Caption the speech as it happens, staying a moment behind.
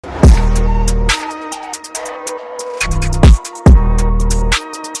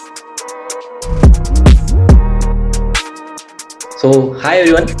Hi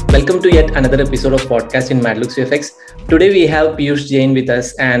everyone, welcome to yet another episode of podcast in Madlux VFX. Today we have Piyush Jain with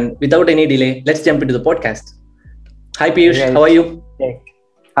us, and without any delay, let's jump into the podcast. Hi Hey Piyush, how are guys. you? Hey.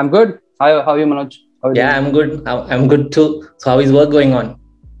 I'm good. How are you, Manoj? How are you Yeah, doing? I'm good. I'm good too. So how is work going on?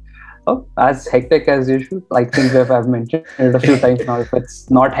 Oh, as hectic as usual. I think I've mentioned it a few times now. If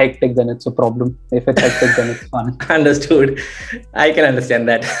it's not hectic, then it's a problem. If it's hectic, then it's fun. Understood. I can understand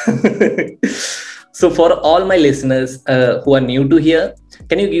that. So for all my listeners who are new to here,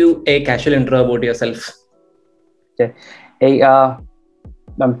 can you give a casual intro about yourself? Okay. Hey, I'm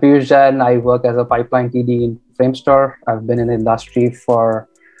Piyush Jain. I work as a pipeline TD in Framestore. I've been in the industry for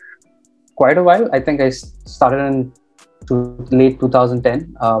quite a while. I think I started in late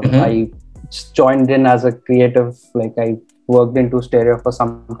 2010. Mm-hmm. I joined in as a creative. Like I worked into stereo for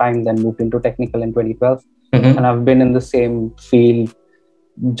some time, then moved into technical in 2012, and Mm-hmm. I've been in the same field,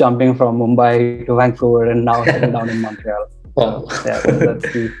 jumping from Mumbai to Vancouver, and now settling down in Montreal. Wow. Yeah, so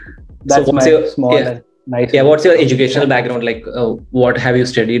So that's what's my your small yeah and nice yeah what's your intro. Yeah. educational background like? What have you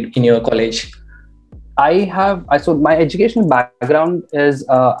studied in your college? So my educational background is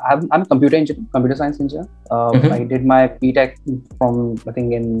I'm a computer engineer, computer science engineer. I Mm-hmm. did my BTech from I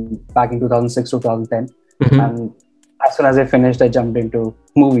think in back in 2006 2010, Mm-hmm. and as soon as I finished, I jumped into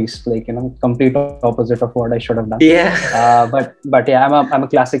movies. Like complete opposite of what I should have done. Yeah. But yeah, I'm a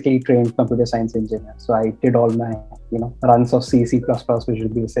classically trained computer science engineer. So I did all my runs of C, C++, Visual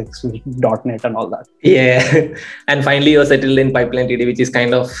Basic, .NET, and all that. Yeah. And finally you're settled in pipeline TD, which is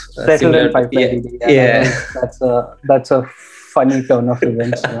kind of Settled in similar to, pipeline yeah. DD. Yeah, Yeah. that's a funny turn of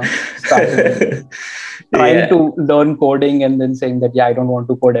events. Starting trying Yeah. to learn coding and then saying that I don't want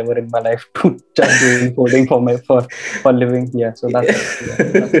to code ever in my life to just doing coding for living. Yeah, so that's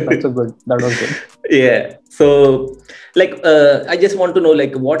a good. That was good. Yeah. So like I just want to know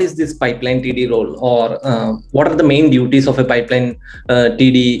like what is this pipeline TD role, or what are the main duties of a pipeline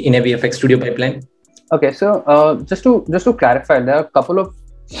TD in a VFX studio pipeline? Okay, so just to clarify, there are a couple of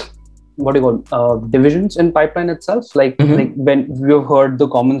what do you call divisions in pipeline itself. Like Mm-hmm. when you've heard the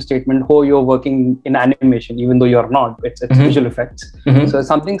common statement, "Oh, you're working in animation," even though you're not. It's visual Mm-hmm. effects. So Mm-hmm. it's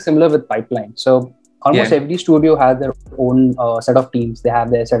something similar with pipeline. So almost Yeah. every studio has their own set of teams. They have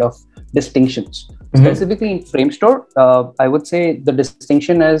their set of distinctions. Mm-hmm. Specifically in Framestore, I would say the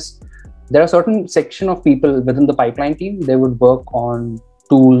distinction is there are certain section of people within the pipeline team. They would work on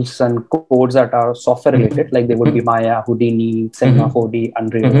tools and codes that are software related, like they would be Mm-hmm. Maya, Houdini, Cinema Mm-hmm. 4D,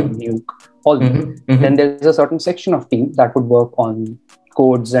 Unreal, Mm-hmm. Nuke, all these. Then Mm-hmm. there's a certain section of team that would work on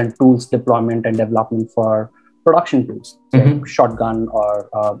codes and tools deployment and development for production tools like Mm-hmm. Shotgun or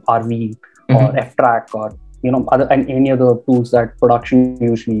RV or Mm-hmm. FTrack or other and any other tools that production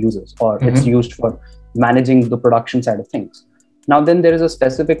usually uses, or it's used Mm-hmm. for managing the production side of things. Now then there is a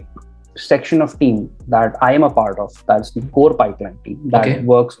specific section of team that I am a part of. That's the core pipeline team that Okay.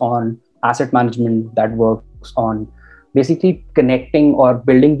 works on asset management, that works on basically connecting or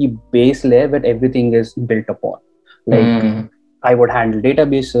building the base layer where everything is built upon. Like Mm. I would handle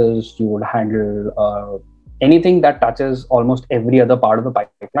databases, you would handle anything that touches almost every other part of the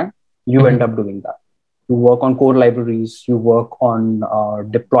pipeline. You end up Mm-hmm. doing that. You work on core libraries, you work on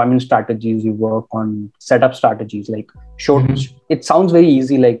deployment strategies, you work on setup strategies. Like show, Mm-hmm. it sounds very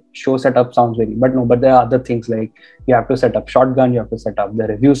easy, like show setup sounds very, but no, but there are other things like you have to set up Shotgun, you have to set up the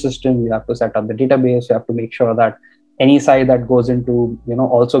review system, you have to set up the database, you have to make sure that any site that goes into,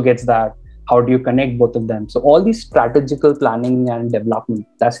 also gets that. How do you connect both of them? So all these strategical planning and development,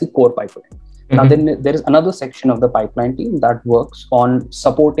 that's the core pipeline. Now, Mm-hmm. then there is another section of the pipeline team that works on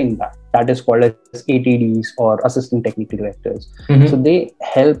supporting that. That is called as ATDs or assistant technical directors. So Mm-hmm. they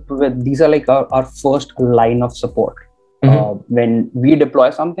help with, these are like our first line of support. Mm-hmm. When we deploy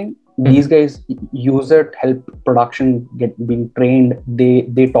something, these Mm-hmm. guys use it, help production get being trained.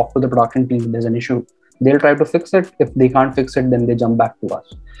 They talk to the production team if there's an issue. They'll try to fix it. If they can't fix it, then they jump back to us.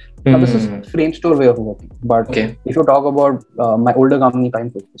 Now, this is Mm. Framestore way of working. But Okay. if you talk about my older company, Time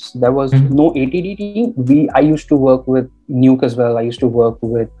Focus, there was Mm-hmm. no ATD team. I used to work with Nuke as well. I used to work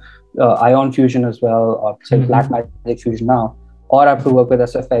with Ion Fusion as well, or say Mm-hmm. Blackmagic Fusion now, or I have to work with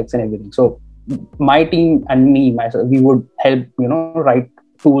SFX and everything. So my team and me, myself, we would help, write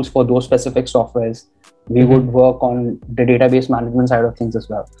tools for those specific softwares. We would Mm-hmm. work on the database management side of things as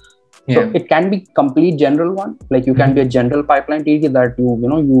well. So Yeah. it can be complete general one, like you can be a Mm-hmm. general pipeline TD that you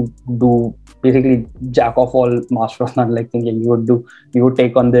do basically jack of all, master of none, like thinking. You would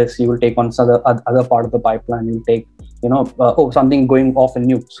take on this, you will take on some other part of the pipeline. You take something going off in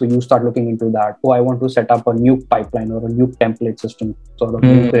Nuke, so you start looking into that. Oh, I want to set up a Nuke pipeline or a Nuke template system, sort of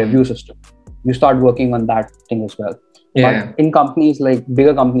Nuke review Mm. system. You start working on that thing as well. But Yeah. in companies like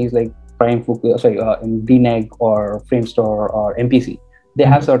bigger companies like Prime Focus, sorry, in DNEG or Framestore or MPC, they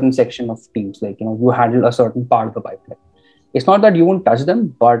have certain section of teams, like, you handle a certain part of the pipeline. It's not that you won't touch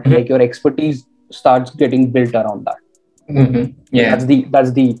them, but Mhm. like your expertise starts getting built around that. Yeah.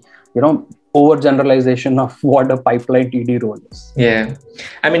 That's the overgeneralization of what a pipeline TD role is. Yeah.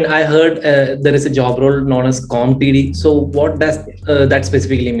 I mean, I heard there is a job role known as CompTD. So what does that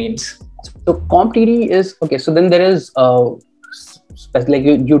specifically means? So comp TD is okay. So then there is like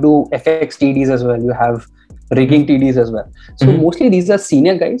you do FX TDs as well. You have rigging Mhm. TDs as well. So Mhm. mostly these are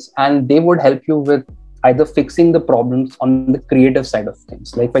senior guys, and they would help you with either fixing the problems on the creative side of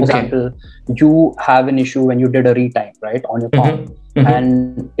things. Like for Okay. example, you have an issue when you did a retime, right, on your comp, Mhm. Mhm.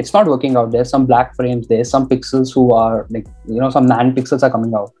 and it's not working out. There's some black frames. There's some pixels who are like, some nan pixels are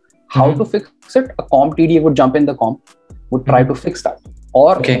coming out. How to Mhm. fix it? A comp TD would jump in the comp, would try to Mhm. fix that,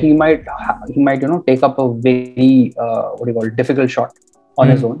 or Okay. he might take up a very what do you call it, difficult shot on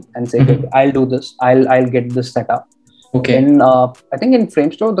his own Mhm. and say, okay, Mhm. I'll do this. I'll get this set up. Okay. In I think in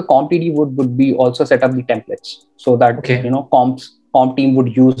Framestore, the comp TD would be also set up the templates so that Okay. comp team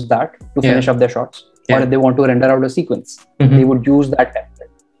would use that to finish Yeah. up their shots, or if Yeah. they want to render out a sequence, they Mhm. would use that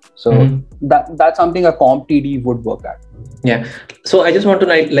template. So Mhm. that's something a comp TD would work at. Yeah. So I just want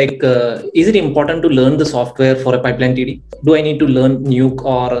to know, like, is it important to learn the software for a pipeline TD? Do I need to learn Nuke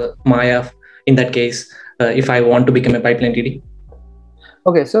or Maya in that case if I want to become a pipeline TD?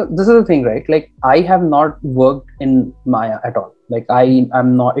 Okay, so this is the thing, right? Like, I have not worked in Maya at all. Like, I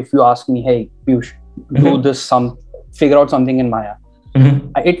am not. If you ask me, hey, Piyush, do Mhm. figure out something in Maya.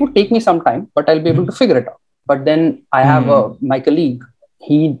 Mhm. It would take me some time, but I'll be able to Mhm. figure it out. But then I have Mhm. my colleague.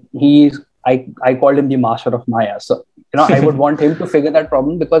 He's I called him the master of Maya. So I would want him to figure that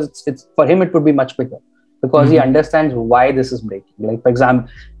problem, because it's for him it would be much quicker, because he Mhm. understands why this is breaking. Like for example,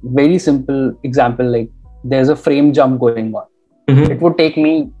 very simple example, like there's a frame jump going on. It Mhm. would take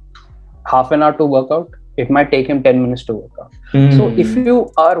me half an hour to work out. It might take him 10 minutes to work out. So if Mhm. you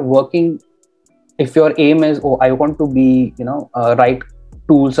are working, if your aim is, oh, I want to be, write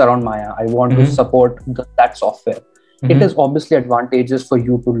tools around Maya, I want to Mhm. support that software, it is Mhm. obviously advantageous for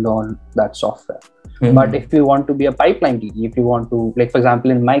you to learn that software. But Mhm. if you want to be a pipeline DD, if you want to, like for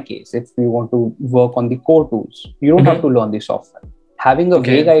example, in my case, if you want to work on the core tools, you don't have to Mhm. learn the software. Having a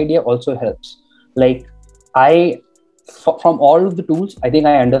vague Okay. idea also helps. Like I, from all of the tools, I think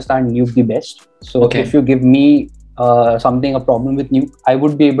I understand Nuke the best. So if Okay. you give me something, a problem with Nuke, I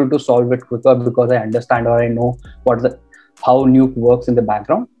would be able to solve it quicker, because I understand, or I know how Nuke works in the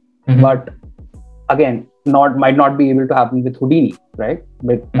background. Mhm. But again, not might not be able to happen with Houdini, right?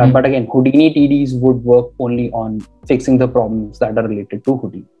 But Mhm. again, Houdini TDs would work only on fixing the problems that are related to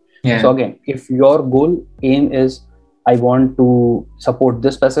Houdini. So Yeah. again, if your aim is, I want to support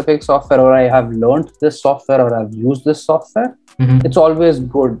this specific software, or I have learned this software, or I've used this software, it's Mhm. always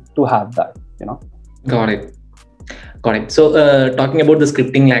good to have that. Got it. Got it. So, talking about the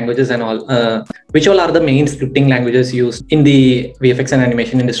scripting languages and all, which all are the main scripting languages used in the VFX and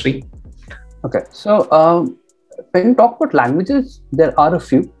animation industry? Okay, so when you talk about languages, there are a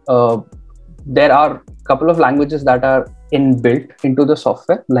few. There are a couple of languages that are inbuilt into the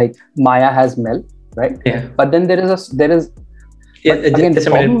software, like Maya has Mel, right? Yeah. But then Yeah. but again, the Just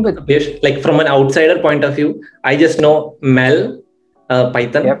a problem minute, with, Piyush. Like from an outsider point of view, I just know Mel,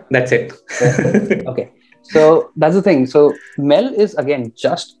 Python. yep, That's it. yeah, okay. So that's the thing. So Mel is again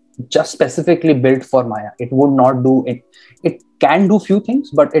just specifically built for Maya. It would not do it. It can do few things,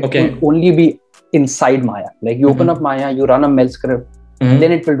 but it will Okay. only be inside Maya. Like you open up Mhm. Maya, you run a Mel script, then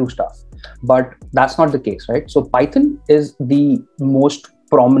Mhm. it will do stuff. But that's not the case, right? So Python is the most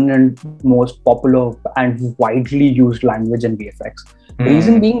prominent, most popular, and widely used language in VFX.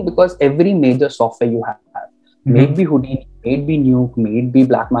 Reason Mhm. being, because every major software you have, may it be Mhm. Houdini, may it be Nuke, may it be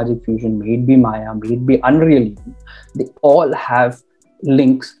Blackmagic Fusion, may it be Maya, may it be Unreal even, they all have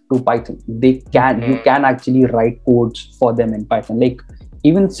links to Python. You Mhm. can actually write codes for them in Python. Like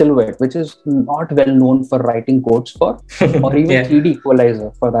even Silhouette, which is not well known for writing codes for, or even Yeah. 3D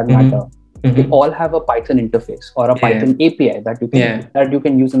Equalizer for that matter, Mhm. they Mhm. all have a Python interface or a Yeah. Python API Yeah. that you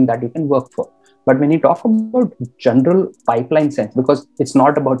can use and that you can work for. But when you talk about general pipeline sense, because it's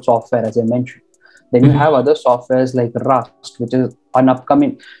not about software, as I mentioned, then you have Mhm. other softwares like Rust, which is an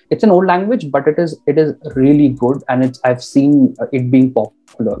upcoming. It's an old language, but it is really good, and I've seen it being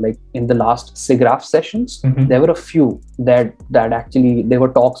popular. Like in the last SIGGRAPH sessions, there were a Mhm. few that actually there were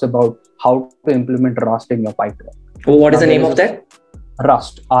talks about how to implement Rust in your pipeline. Oh, Now what is the there is name a of that?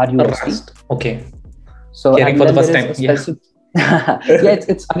 Rust, RUST. Rust. Okay. So Hearing and for the then there first is time. a Yeah. specific. Yeah,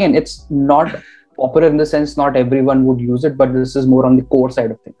 it's again, it's not popular in the sense not everyone would use it, but this is more on the core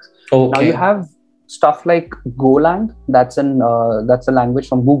side of things. Now you Okay. have stuff like Golang. That's a language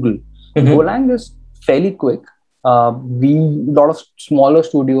from Google. Mhm. Golang is fairly quick. we lot of smaller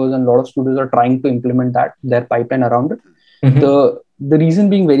studios and a lot of studios are trying to implement that their pipeline around it. Mm-hmm. The reason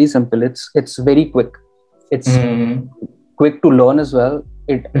being very simple. It's very quick. It's Mm-hmm. quick to learn as well.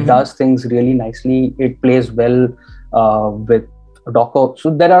 It Mm-hmm. does things really nicely. It plays well with Docker.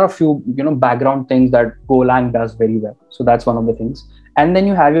 So there are a few background things that Golang does very well. So that's one of the things. And then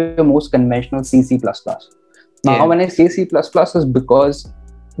you have your most conventional C C++. Now, when Yeah. I say C++, is because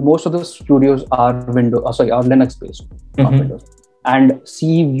most of the studios are are Linux based, not Mm-hmm. Windows. And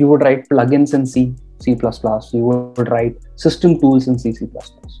C, you would write plugins in C++. You would write system tools in C++.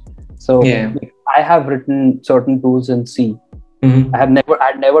 So Yeah. I have written certain tools in C. Mm-hmm.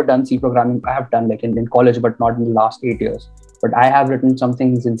 I'd never done C programming. I have done like in college, but not in the last 8 years. But I have written some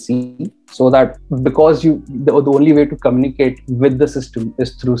things in C so that because the only way to communicate with the system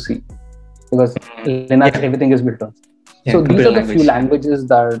is through C, because Linux, Yeah. everything is built on C. So Yeah. these are Computer the few language. languages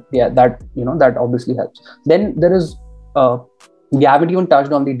that obviously helps. Then there is we haven't even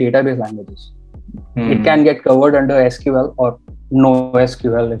touched on the database languages. It Mm. can get covered under SQL or no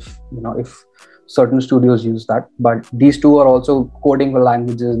SQL if certain studios use that. But these two are also coding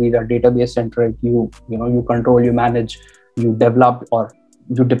languages. These are database centric. You control, you manage, you develop, or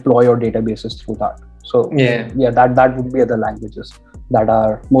you deploy your databases through that. So Yeah. yeah, that would be other languages that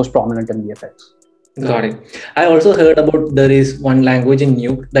are most prominent in VFX. Got it. I also heard about there is one language in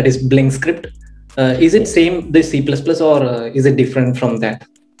Nuke that is Blink script. Is it Yes. same the C++ or is it different from that?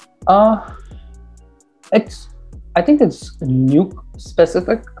 Uh, it's I think it's Nuke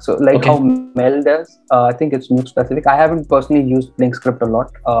specific. So like how Okay. Mel does, I think it's Nuke specific. I haven't personally used Blink script a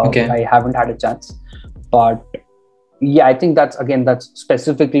lot. I Okay. haven't had a chance, but yeah, I think that's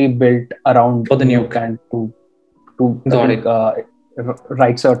specifically built around For the Nuke, Nuke. and to I Got think it.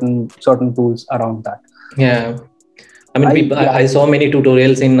 write certain tools around that. Yeah. I mean, I I yeah saw many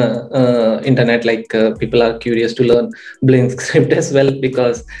tutorials in internet. Like people are curious to learn Blink script as well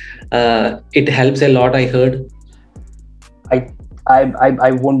because it helps a lot. I heard. I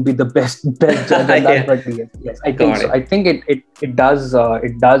I won't be the best judge on that, Yeah. but yes, I think Got so. it. I think it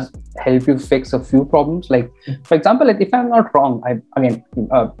does help you fix a few problems. Like for example, like, if I'm not wrong, I again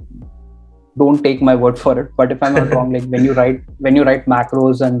don't take my word for it, but if I'm not wrong, like when you write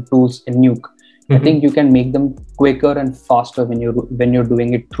macros and tools in Nuke, I think Mhm. you can make them quicker and faster when you're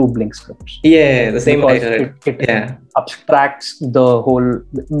doing it through Blink scripts, Yeah, the same I because heard. it Yeah. abstracts the whole,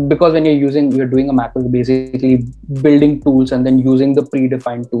 because when you're doing a macro, you're basically building tools and then using the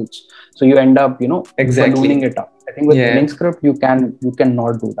predefined tools, so you end up ballooning Exactly. it up. I think with Blink Yeah. script you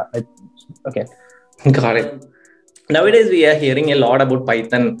cannot do that. Okay. Got it. Nowadays, we are hearing a lot about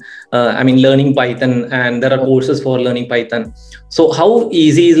Python. I mean, learning Python, and there are courses for learning Python. So, how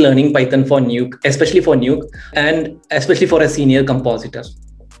easy is learning Python for Nuke, especially for Nuke, and especially for a senior compositor?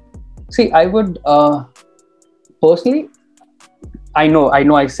 See, I would personally, I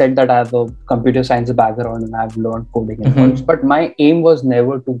know I said that I have a computer science background and I've learned coding in college, Mm-hmm. but my aim was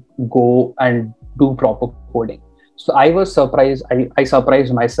never to go and do proper coding. So I was surprised. I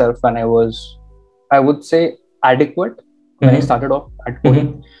surprised myself when I would say, adequate when I Mm-hmm. started off at coding.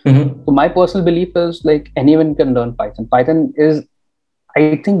 Mm-hmm. Mm-hmm. So my personal belief is like anyone can learn Python. Python is,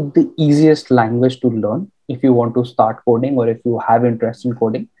 I think, the easiest language to learn if you want to start coding or if you have interest in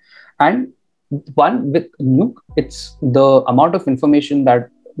coding. And one with Nuke, it's the amount of information that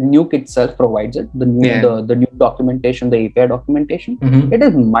Nuke itself provides it, Yeah. the Nuke documentation, the API documentation, it Mm-hmm.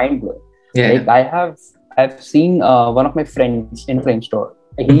 is mind blowing. Like Yeah. I've seen one of my friends in Framestore.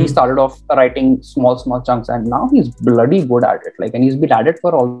 He Mm-hmm. started off writing small chunks, and now he's bloody good at it. Like, and he's been at it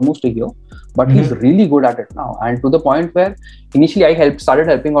for almost a year, but he's Mm-hmm. really good at it now. And to the point where initially I started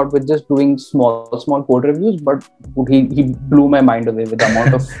helping out with just doing small code reviews, but he blew my mind away with the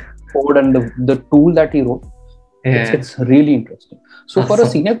amount of code and the tool that he wrote. Yeah. It's really interesting. So for a Awesome.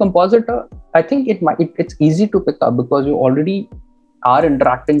 senior compositor, I think it's easy to pick up because you already are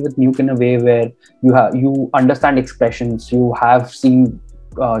interacting with Nuke in a way where you understand expressions. You have seen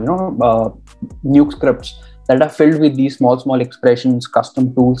Nuke scripts that are filled with these small expressions,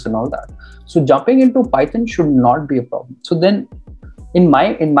 custom tools, and all that. So jumping into Python should not be a problem. So then, in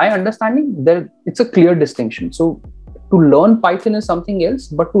my understanding, it's a clear distinction. So to learn Python is something else,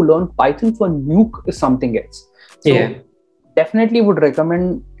 but to learn Python for Nuke is something else. Yeah. So definitely would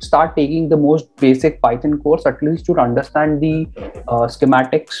recommend start taking the most basic Python course. At least you'll understand the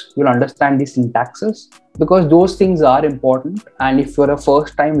schematics, you'll understand the syntaxes, because those things are important. And if you're a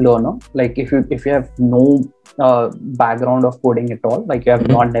first time learner, like if you have no background of coding at all, like you have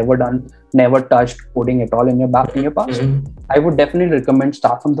Mm-hmm. never touched coding at all in your past, Mm-hmm. I would definitely recommend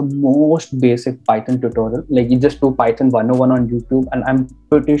start from the most basic Python tutorial. Like you just do Python 101 on YouTube, and I'm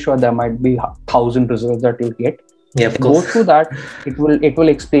pretty sure there might be 1,000 results that you'll get. Yeah, of Go course. through that. It will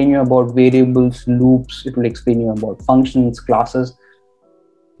explain you about variables, loops. It will explain you about functions, classes.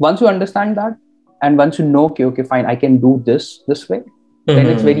 Once you understand that, and once you know, okay, fine, I can do this way, then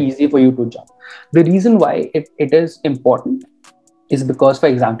it's very Mm-hmm. easy for you to jump. The reason why it is important is because, for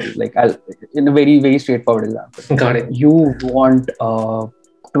example, like I'll in a very very straightforward example, Got it. you want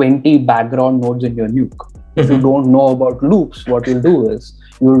 20 background nodes in your nuke. If you Mm-hmm. don't know about loops, what you'll do is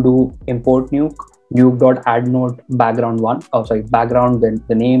you'll do import nuke dot add node background one. Oh, sorry, background, then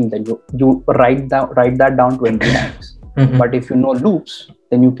the name, then you write that down 20 times. Mm-hmm. But if you know loops,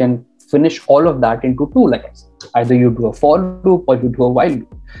 then you can finish all of that into 2 lines. Either you do a for loop or you do a while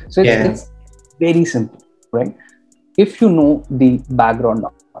loop. So it's Yeah. very simple, right? If you know the background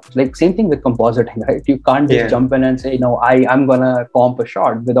knowledge, like same thing with compositing, right? You can't just Yeah. jump in and say, no, I'm gonna comp a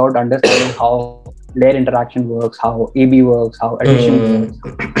shot without understanding how layer interaction works, how AB works, how addition works,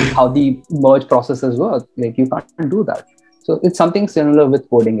 Mm. how the merge processes work. Like you can't do that. So it's something similar with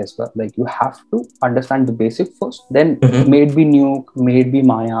coding as well. Like you have to understand the basic first, then Mm-hmm. may it be Nuke, may it be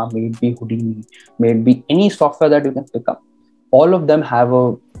Maya, may it be Houdini, may it be any software that you can pick up. All of them have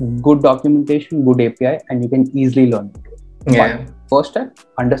a good documentation, good API, and you can easily learn it. But Yeah. first step,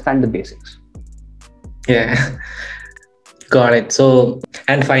 understand the basics. Yeah. Got it. So,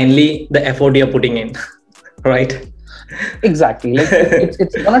 and finally, the effort you're putting in, right? Exactly. Like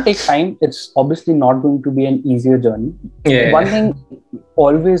it's gonna take time. It's obviously not going to be an easier journey. One Yeah. thing,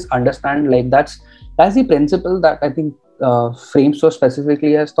 always understand, like that's the principle that I think Framestore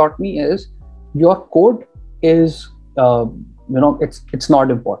specifically has taught me is your code is it's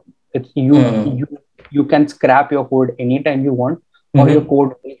not important. It's Mm. you can scrap your code anytime you want, or your Mm-hmm.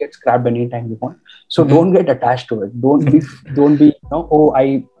 code will get scrapped anytime you want. So Mm-hmm. don't get attached to it. Don't be oh,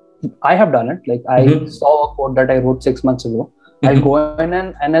 I have done it. Like I Mm-hmm. saw a code that I wrote 6 months ago. I'll Mm-hmm. go in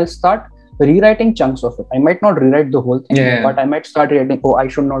and I'll start rewriting chunks of it. I might not rewrite the whole thing, but Yeah. I might start rewriting, oh, I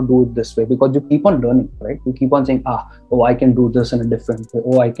should not do it this way, because you keep on learning, right? You keep on saying, oh, I can do this in a different way.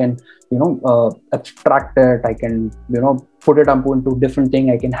 Oh, I can, abstract it. I can, put it up into different thing.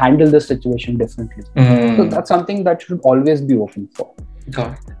 I can handle this situation differently. So Mm. that's something that should always be open for.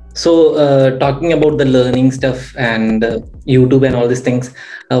 Got it. So, talking about the learning stuff and YouTube and all these things,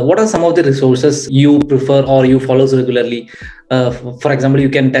 what are some of the resources you prefer or you follows regularly? For example, you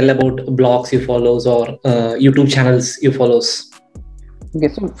can tell about blogs you follows or YouTube channels you follows. Okay,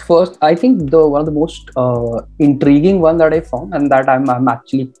 so first, I think the one of the most intriguing one that I found, and that I'm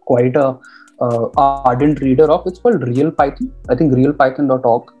actually quite a ardent reader of, it's called Real Python. I think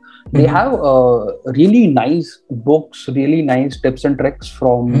realpython.org. They Mm-hmm. have really nice books, really nice tips and tricks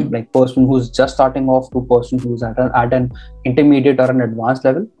from Mm-hmm. like person who's just starting off to person who's at an intermediate or an advanced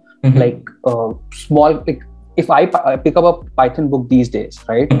level. Mm-hmm. Like small, like if I pick up a Python book these days,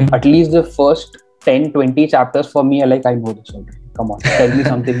 right? At Mm-hmm. least the first 10-20 chapters for me are like, I know this already, come on, tell me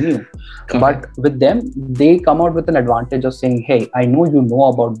something new. Got it. But with them, they come out with an advantage of saying, hey, I know you know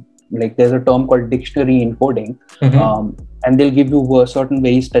about, like there's a term called dictionary encoding, Mm-hmm. and they'll give you a certain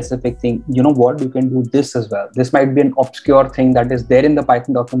very specific thing. You know what, you can do this as well. This might be an obscure thing that is there in the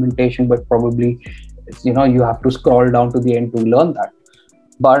Python documentation, but probably you have to scroll down to the end to learn that.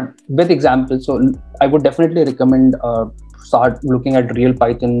 But with examples, so I would definitely recommend start looking at Real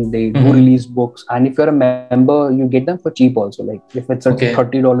Python. They do Mm-hmm. release books, and if you're a member, you get them for cheap also. Like if it's a Okay.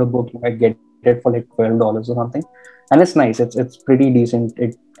 $30 book, you might get it for like $12 or something, and it's nice. It's pretty decent.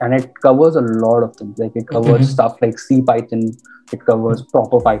 It covers a lot of things. Like it covers Mm-hmm. stuff like C Python. It covers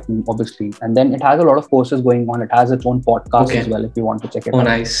proper Python, obviously, and then it has a lot of courses going on. It has its own podcast as Okay. well if you want to check it Oh, out.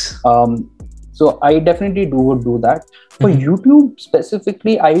 nice. So I definitely do that. For Mm-hmm. YouTube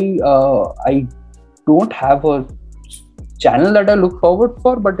specifically, I don't have a channel that I look forward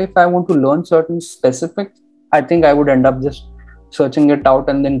for, but if I want to learn certain specific, I think I would end up just searching it out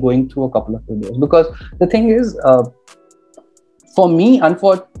and then going through a couple of videos. Because the thing is, for me,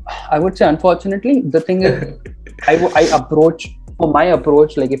 I would say unfortunately, the thing is, I approach for my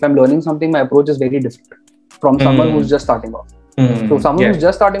approach, like if I'm learning something, my approach is very different from someone who's Mm. just starting off. So Mm. someone who's Yeah.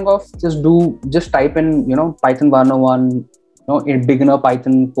 just starting off, just type in, Python 101, in beginner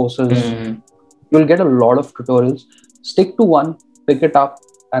Python courses. Mm. You'll get a lot of tutorials. Stick to one, pick it up,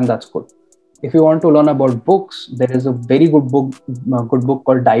 and that's good. If you want to learn about books, there is a very good book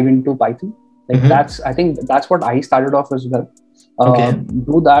called Dive into Python. Like Mm-hmm. I think that's what I started off as well. Okay.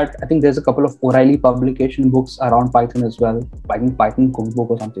 Do that. I think there's a couple of O'Reilly publication books around Python as well. Python cookbook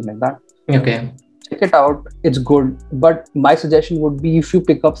or something like that. Okay. Check it out. It's good. But my suggestion would be, if you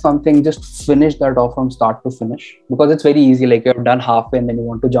pick up something, just finish that off from start to finish, because it's very easy. Like you're done halfway and then you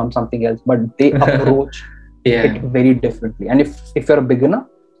want to jump something else. But they approach it Yeah. very differently. And if you're a beginner,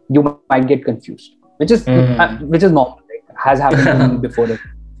 you might get confused which is normal, like, has happened to me before. I'm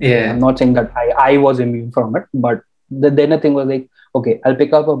Yeah. not saying that I was immune from it, but then the thing was like, okay, I'll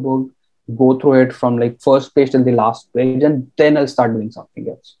pick up a book, go through it from like first page till the last page, and then I'll start doing something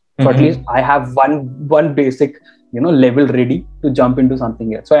else. So at least Mm-hmm. I have one basic, level ready to jump into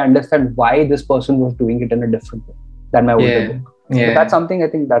something else. So I understand why this person was doing it in a different way than my older Yeah. book. So that's Yeah. something I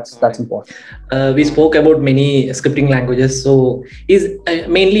think that's important. We spoke about many scripting languages. So, is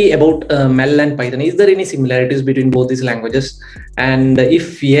mainly about Mel and Python. Is there any similarities between both these languages? And if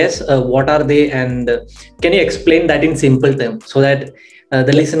yes, what are they? And can you explain that in simple terms so that the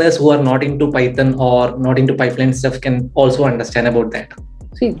Yeah. listeners who are not into Python or not into pipeline stuff can also understand about that?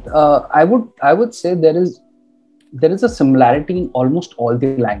 See, I would say there is a similarity in almost all the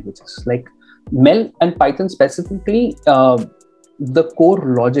languages. Like Mel and Python specifically, the core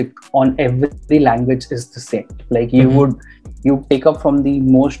logic on every language is the same. Like Mm-hmm. you take up from the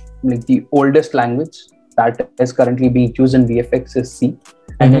most, like the oldest language that is currently being used in VFX is C,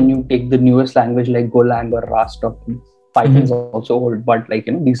 and then you Mm-hmm. take the newest language like Golang or Rust or Python is Mm-hmm. also old, but like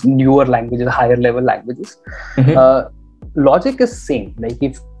these newer languages, higher level languages. Mm-hmm. Uh, Logic is same. Like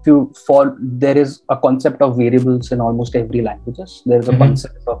if you fall, there is a concept of variables in almost every languages. There is a Mm-hmm.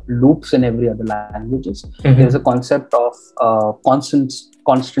 concept of loops in every other languages. There is a Mm-hmm. concept of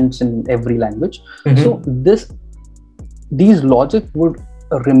constants in every language. So Mm-hmm. these logic would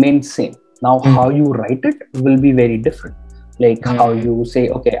remain same. Now how you write it will be very different. Like how Mm-hmm. you say,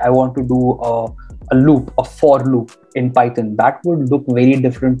 okay, I want to do a loop, a for loop in Python. That would look very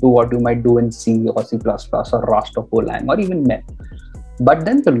different to what you might do in C or C++ or Rust or Golang or even Mel. But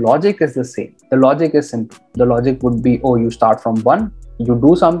then the logic is the same. The logic is simple. The logic would be, oh, you start from one, you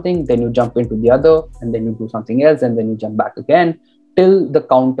do something, then you jump into the other, and then you do something else, and then you jump back again till the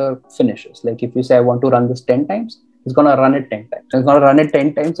counter finishes. Like if you say, I want to run this 10 times, it's going to run it 10 times. It's going to run it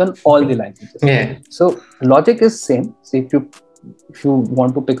 10 times on all the languages. Yeah. So logic is same. So if you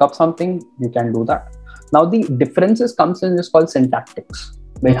want to pick up something, you can do that. Now the differences comes in is called syntactics,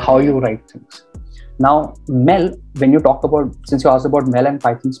 like how you Mm-hmm. write things. Now, Mel, when you talk about, since you asked about Mel and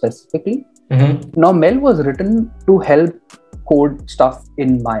Python specifically, Mm-hmm. now Mel was written to help code stuff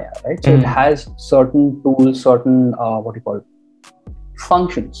in Maya, right? So it Mm-hmm. has certain tools, certain what do you call it,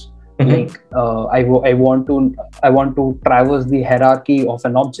 functions. Mm-hmm. Like I want to traverse the hierarchy of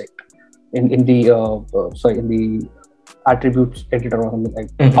an object in the attributes editor or something like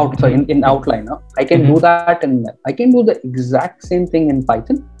in Mm-hmm. outliner. I can do Mm-hmm. that in Mel. I can do the exact same thing in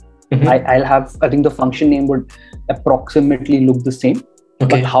Python. Mm-hmm. I think the function name would approximately look the same,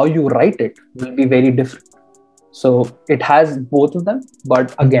 but Okay. how you write it will be very different. So it has both of them,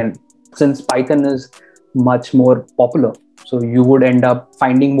 but again, since Python is much more popular, so you would end up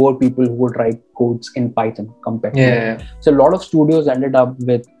finding more people who would write codes in Python compared to Mel. Yeah. So a lot of studios ended up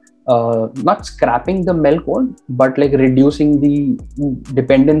with not scrapping the Mel code, but like reducing the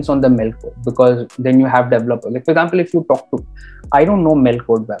dependence on the Mel code, because then you have developers. Like for example, if you talk to, I don't know Mel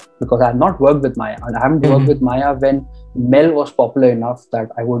code well because I have not worked with Maya, and I haven't worked with Mm-hmm. Maya when Mel was popular enough that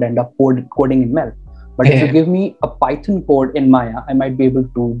I would end up coding in Mel. But if you Yeah. give me a Python code in Maya, I might be able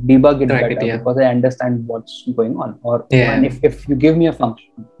to debug it Crack it. better Yeah. because I understand what's going on. Or and Yeah. if you give me a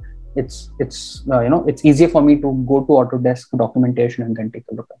function, it's easier for me to go to Autodesk documentation and then take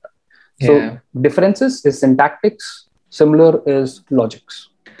a look at that. So Yeah. differences is syntactics, similar is logics.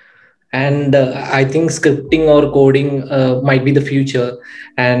 And I think scripting or coding might be the future,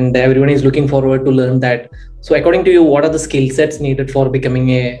 and everyone is looking forward to learn that. So, according to you, what are the skill sets needed for becoming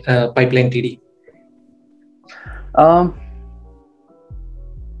a pipeline TD? Um,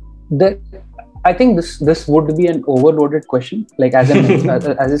 the I think this would be an overloaded question. Like as I mentioned,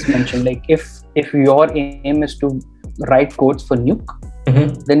 as it's mentioned, like if your aim is to write codes for Nuke, Mm-hmm.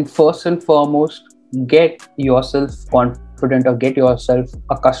 then first and foremost, get yourself confident or get yourself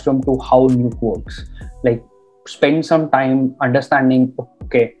accustomed to how Nuke works. Like spend some time understanding.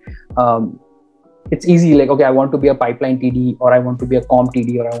 Okay, um, it's easy. Like okay, I want to be a pipeline TD, or I want to be a com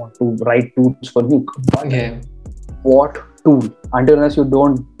TD, or I want to write tools for Nuke. But Yeah. what tool? Until unless you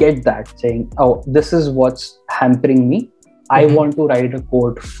don't get that, saying, oh, this is what's hampering me, I Mm-hmm. want to write a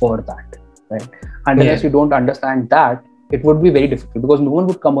code for that, right? And unless Yeah. you don't understand that, it would be very difficult because no one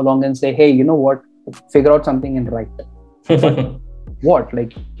would come along and say, hey, you know what, figure out something and write it. But what,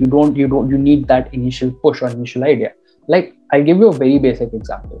 like you need that initial push or initial idea. Like I'll give you a very basic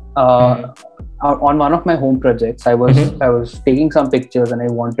example. Mm-hmm. On one of my home projects, I was Mm-hmm. I was taking some pictures and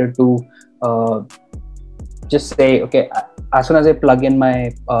I wanted to uh, just say, okay, as soon as I plug in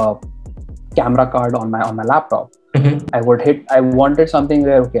my camera card on my laptop, Mm-hmm. I wanted something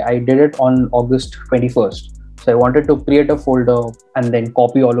where, okay, I did it on August 21st. So I wanted to create a folder and then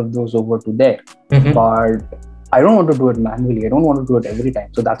copy all of those over to there. Mm-hmm. But I don't want to do it manually. I don't want to do it every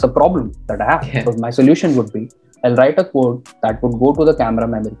time. So that's a problem that I have. Yeah. So my solution would be, I'll write a code that would go to the camera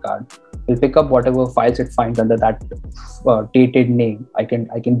memory card. It'll pick up whatever files it finds under that dated name. I can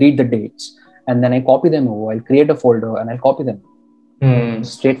read the dates, and then I copy them over. I'll create a folder and I'll copy them.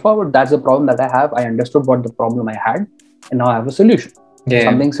 Straightforward. That's the problem that I have. I understood what the problem I had, and now I have a solution. Yeah.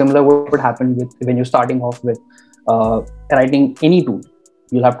 Something similar would happen with when you're starting off with writing any tool.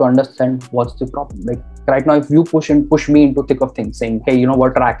 You'll have to understand what's the problem. Like right now, if you push me into thick of things, saying, "Hey, you know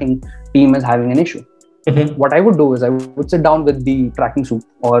what, tracking team is having an issue." Mm-hmm. What I would do is I would sit down with the tracking suit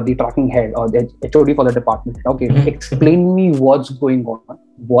or the tracking head or the HOD for the department. Okay, explain me what's going on,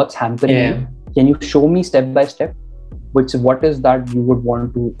 what's happening. Yeah. Can you show me step by step? What is that you would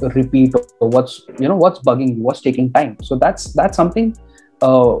want to repeat, or what's bugging you, what's taking time? So that's something,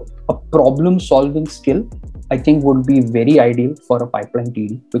 a problem solving skill I think would be very ideal for a pipeline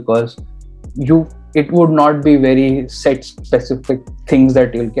TD, because it would not be very set specific things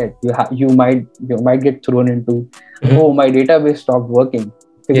that you'll get. You might get thrown into, oh, my database stopped working.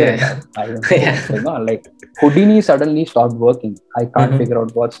 Figure it out. I don't know. Like Houdini suddenly stopped working. I can't figure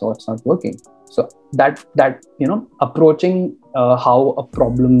out what's not working. So that approaching how a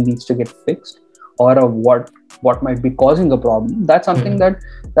problem needs to get fixed, or what might be causing a problem, that's something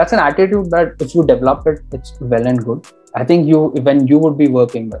that's an attitude that if you develop it, it's well and good. I think when you would be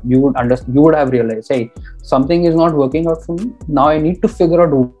working, you would have realized, hey, something is not working out for me. Now I need to figure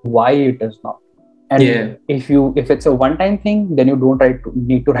out why it is not. And if it's a one-time thing, then you don't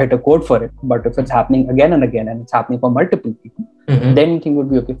need to write a code for it. But if it's happening again and again, and it's happening for multiple people, then you think would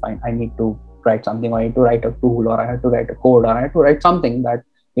be, okay, fine, I need to write something, or I need to write a tool, or I have to write a code, or I have to write something that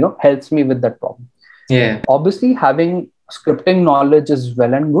helps me with that problem. Yeah. Obviously, having scripting knowledge is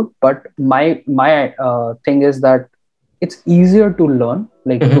well and good, but my thing is that it's easier to learn,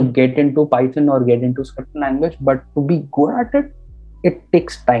 like to get into Python or get into scripting language, but to be good at it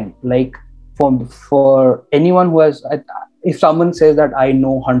takes time. Like for anyone who has, if someone says that I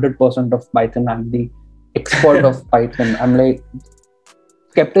know 100% of Python, I'm the expert of Python, I'm like,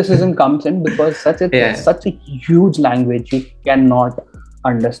 skepticism comes in, because such a huge language you cannot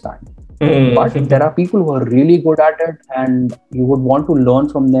understand. But there are people who are really good at it, and you would want to learn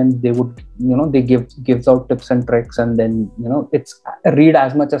from them. They would, they gives out tips and tricks, and then it's read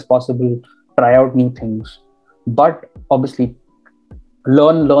as much as possible, try out new things. But obviously,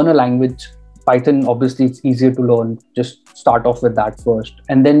 learn a language. Python, obviously, it's easier to learn. Just start off with that first,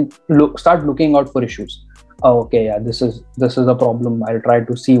 and then start looking out for issues. Oh, okay, yeah, this is a problem. I'll try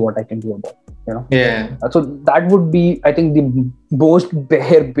to see what I can do about it. Yeah. So that would be, I think, the most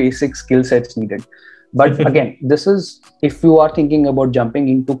bare basic skill sets needed. But again, this is if you are thinking about jumping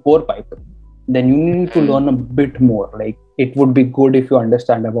into core Python, then you need to learn a bit more. Like it would be good if you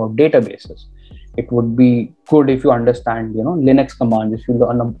understand about databases. It would be good if you understand, Linux commands. If you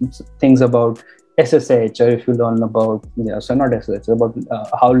learn things about SSH, or if you learn about, so not SSH, about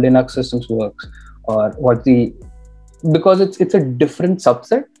how Linux systems works, or because it's a different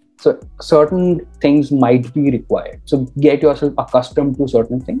subset. So certain things might be required. So get yourself accustomed to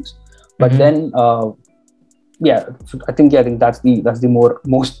certain things. But then, I think that's the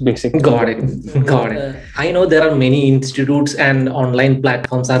most basic. Got it. I know there are many institutes and online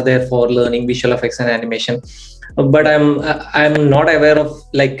platforms are there for learning visual effects and animation, but I'm not aware of,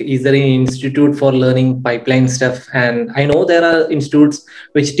 like, is there an institute for learning pipeline stuff? And I know there are institutes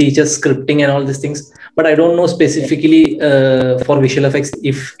which teaches scripting and all these things, but I don't know specifically for visual effects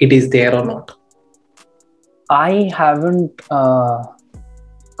if it is there or not. I haven't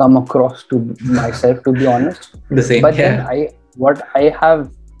come across to myself, to be honest. The same. But then I have,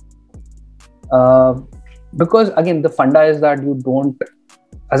 because again, the funda is that you don't,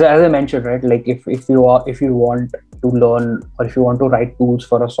 as I mentioned, right? Like if you want to learn, or if you want to write tools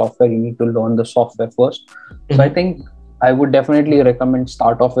for a software, you need to learn the software first. So I think I would definitely recommend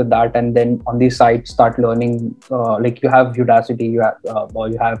start off with that, and then on the side start learning. Like you have Udacity, you have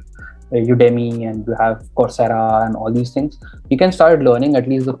Udemy, and you have Coursera, and all these things. You can start learning at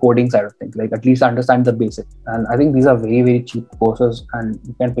least the coding side of things, like at least understand the basic. And I think these are very, very cheap courses, and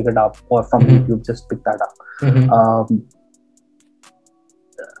you can pick it up, or from YouTube, just pick that up.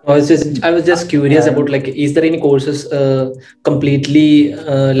 I was just curious about, like, is there any courses completely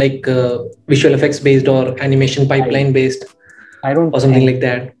visual effects based or animation pipeline based? I don't, or something like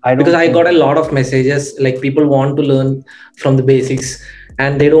that. Because I got a lot of messages, like people want to learn from the basics,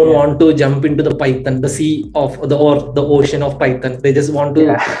 and they don't want to jump into the Python, the sea of the ocean of Python. They just want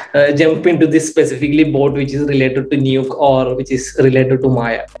to jump into this specifically board which is related to Nuke or which is related to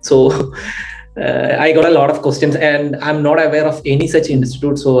Maya. So I got a lot of questions, and I'm not aware of any such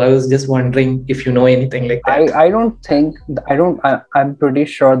institute. So I was just wondering if you know anything like that. I don't think I'm pretty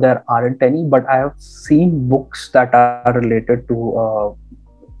sure there aren't any, but I have seen books that are related to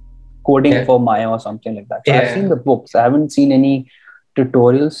coding for Yeah, Maya or something like that. So I've seen the yeah. books. I haven't seen any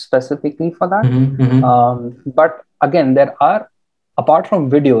tutorials specifically for that. Mm-hmm. But again, there are, apart from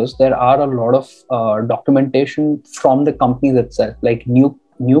videos, there are a lot of documentation from the companies itself. Like Nuke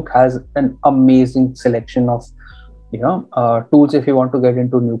has an amazing selection of tools if you want to get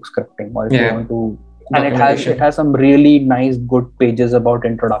into Nuke scripting, or if you Yeah, want to, and it documentation. has some really nice good pages about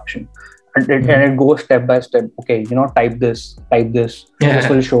introduction, and it goes step by step. Okay, type this will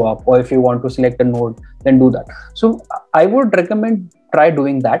Yeah. show up, or if you want to select a node, then do that. So I would recommend try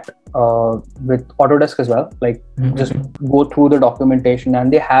doing that with Autodesk as well. Like, just Mhm. go through the documentation,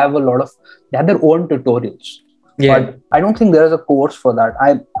 and they have their own tutorials. Yeah. But I don't think there is a course for that.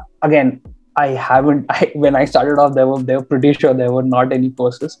 Again, I haven't. When I started off, they were pretty sure there were not any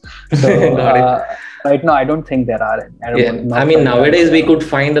courses. So Got it. right now, I don't think there are any. I Yeah, don't, I not mean, from what I'm nowadays we aware of. could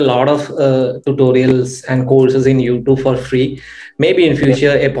find a lot of tutorials and courses in YouTube for free. Maybe in Yes.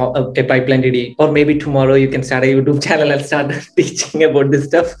 future, a pipeline DD, or maybe tomorrow you can start a YouTube channel and start teaching about this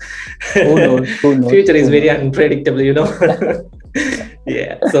stuff. Who knows? Who knows? Future is Who very knows? unpredictable, you know.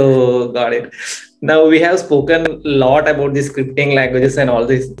 Yeah, so got it. Now we have spoken a lot about the scripting languages and all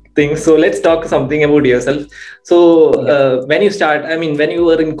these things. So let's talk something about yourself. So Yeah. when you start, I mean, when you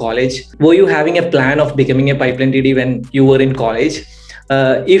were in college, were you having a plan of becoming a pipeline TD when you were in college?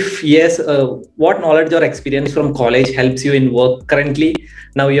 If yes, what knowledge or experience from college helps you in work currently?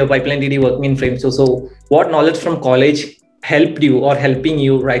 Now you're pipeline TD working in frame. So what knowledge from college helped you or helping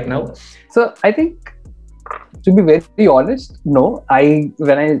you right now? So I think, to be very honest, no.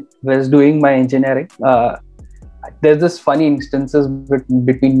 When I was doing my engineering, there's this funny instances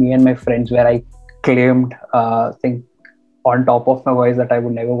between me and my friends where I claimed, think on top of my voice, that I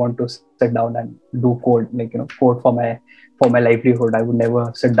would never want to sit down and do code, code for my livelihood. I would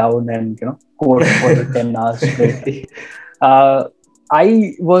never sit down and code for like 10 hours straight. Uh,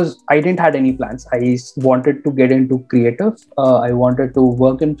 I didn't had any plans. I wanted to get into creative. I wanted to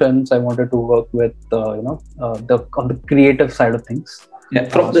work in films. I wanted to work with the on the creative side of things. Yeah,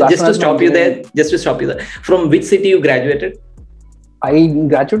 So as just soon to as my stop you engineering, there, from which city you graduated? I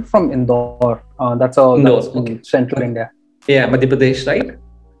graduated from Indore. That's Indore. in Okay. central India. Yeah, Madhya Pradesh, right?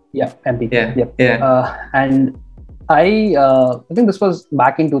 Yeah, MP. Yeah, Yep. yeah. And I think this was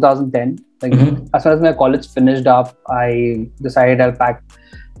back in 2010. Like, Mm-hmm. as soon as my college finished up, I decided I'll pack.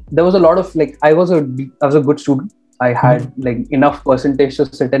 There was a lot of, like, I was a good student. I had like enough percentage to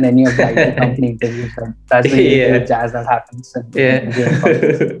sit in any of the IT company interviews. And that's the usual Yeah, jazz that happens in yeah. engineering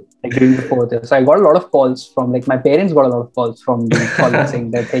colleges, like during the fourth year. So I got a lot of calls from, like, my parents got a lot of calls from the college saying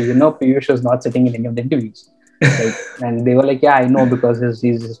that, hey, Piyush is not sitting in any of the interviews. Like, and they were like, yeah, I know, because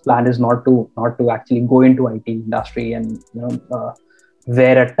his plan is not to actually go into IT industry and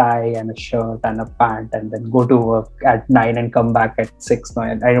wear a tie and a shirt and a pant and then go to work at 9 and come back at 6. No,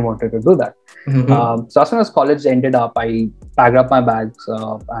 I didn't want to do that. Mm-hmm. So as soon as college ended up, I packed up my bags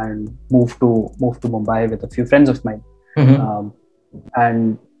and moved to Mumbai with a few friends of mine. Mm-hmm.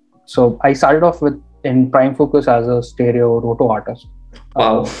 And so I started off in Prime Focus as a stereo roto artist.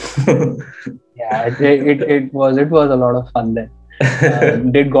 Wow. Yeah, it was a lot of fun then.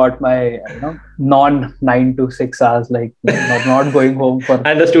 Did got my non 9 to 6 hours, like not going home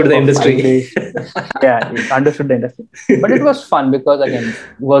Understood the for 5 days. industry. Yeah, understood the industry, but it was fun because, again,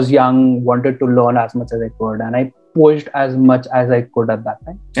 was young, wanted to learn as much as I could, and I pushed as much as I could at that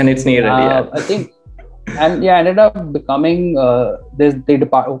time. And it's needed, yeah. I think, and yeah, I ended up becoming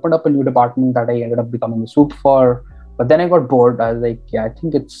opened up a new department that I ended up becoming a soup for. But then I got bored. I was like, yeah, I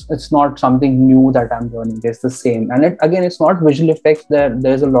think it's not something new that I'm learning. It's the same, and it's not visual effects.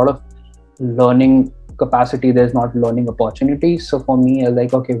 There's a lot of learning capacity. There's not learning opportunities. So for me, I was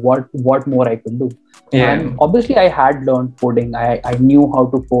like, okay, what more I could do? Yeah. And obviously, I had learned coding. I knew how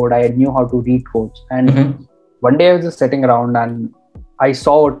to code. I knew how to read codes. And Mm-hmm. one day I was just sitting around and I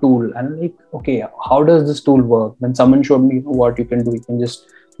saw a tool, and I'm like, okay, how does this tool work? Then someone showed me what you can do. You can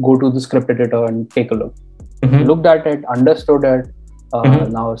just go to the script editor and take a look. Mm-hmm. Looked at it, understood it.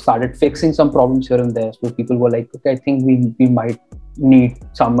 Mm-hmm. Now started fixing some problems here and there. So people were like, okay, I think we might need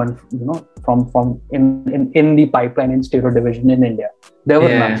someone, from in the pipeline and stereo division in India. There were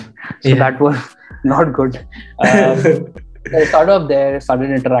Yeah. none, so Yeah. that was not good. I started off there,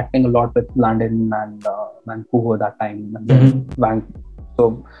 started interacting a lot with London and Vancouver that time, and then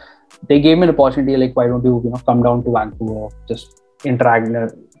so they gave me an opportunity, like, why don't you come down to Vancouver, just interact,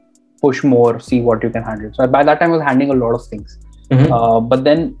 push more, see what you can handle. So by that time I was handling a lot of things. Mm-hmm. But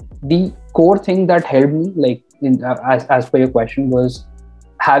then the core thing that helped me, like as per your question, was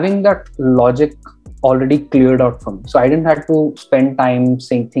having that logic already cleared out for me. So I didn't have to spend time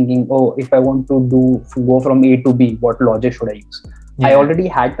thinking, oh, if I want to go from A to B, what logic should I use? I already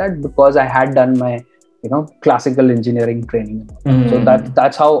had that because I had done my classical engineering training. So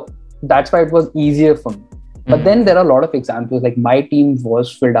that's why it was easier for me. But then there are a lot of examples, like my team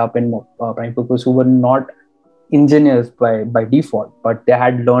was filled up in prime focus who were not engineers by default, but they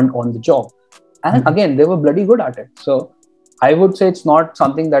had learned on the job, and again they were bloody good at it. So I would say it's not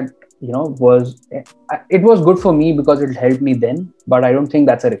something that was, it was good for me because it helped me then, but I don't think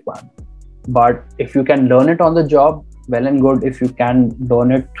that's a requirement. But if you can learn it on the job, well and good. If you can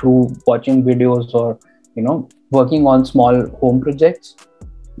learn it through watching videos or working on small home projects,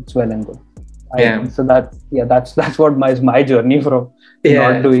 it's well and good. So that's what my journey from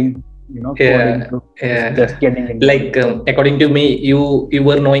not doing coding to just getting into like according to me, you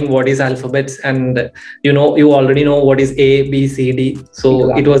were knowing what is alphabets, and you already know what is A, B, C, D, so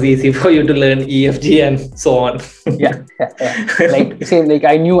Exactly. it was easy for you to learn E, F, G, and so on. yeah. Like same, like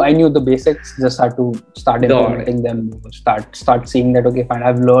I knew the basics, just had to start implementing them, start seeing that, okay fine,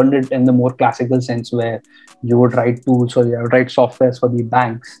 I've learned it in the more classical sense where you would write tools or you would write softwares for the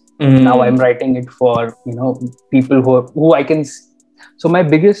banks. Now I'm writing it for people who I can. So my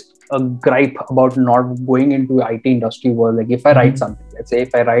biggest gripe about not going into IT industry was, like, if I write something,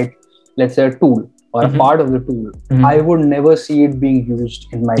 let's say a tool or a part of the tool, I would never see it being used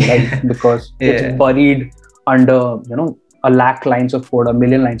in my life because it's buried under a lakh lines of code, a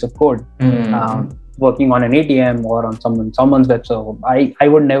million lines of code, working on an ATM or on someone's web server. I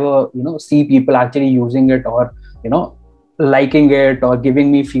would never see people actually using it or liking it or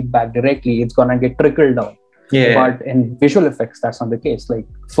giving me feedback directly. It's gonna get trickled down. But in visual effects, that's not the case. Like,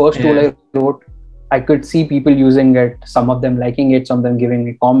 first tool I wrote, I could see people using it, some of them liking it, some of them giving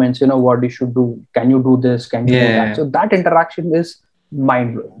me comments, what you should do, can you do this, can you do that? So that interaction is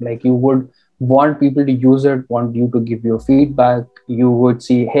mind-blowing. Like, you would want people to use it, want you to give you feedback. You would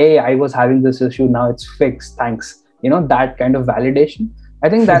see, hey, I was having this issue, now it's fixed, thanks. That kind of validation. I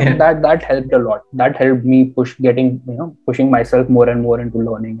think that helped a lot. That helped me pushing myself more and more into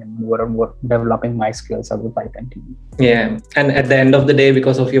learning and more developing my skills as a Python team. Yeah, and at the end of the day,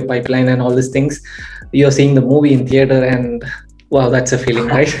 because of your pipeline and all these things, you're seeing the movie in theater, and wow, that's a feeling,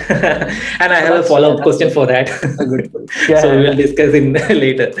 right? And I have a follow-up question for that. So we will discuss in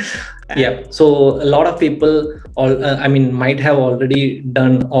later. Yeah. So a lot of people, might have already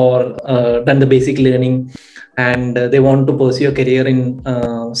done the basic learning, and they want to pursue a career in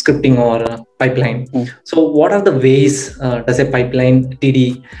scripting or pipeline. So what are the ways does a pipeline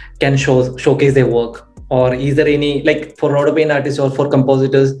TD can showcase their work? Or is there any, like for Rhodopain artists or for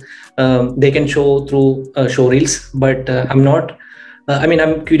compositors, they can show through show reels, but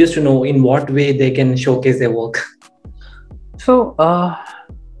I'm curious to know in what way they can showcase their work. So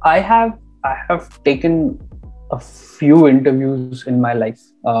I have taken a few interviews in my life,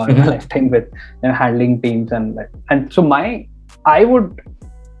 in my lifetime, with handling teams and so I would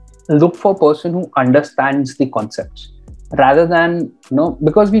look for a person who understands the concepts rather than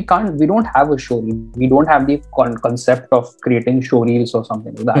because we don't have a show reel. We don't have the concept of creating show reels or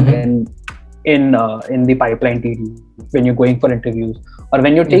something like that in the pipeline TD when you're going for interviews or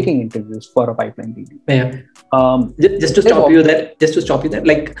when you're taking interviews for a pipeline TD. Just to stop you there,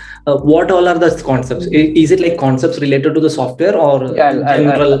 like what all are the concepts? Is it like concepts related to the software or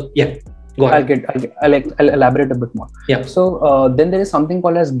general? Go ahead. I'll elaborate a bit more. So then there is something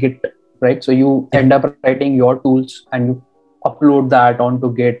called as Git, right? So you end up writing your tools and you upload that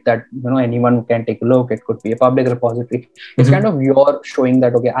onto Git, that anyone can take a look. It could be a public repository. It's kind of you're showing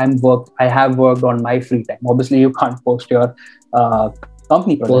that, okay, I have worked on my free time. Obviously you can't post your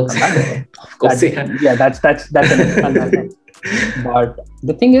company project on that. Of course, that's an but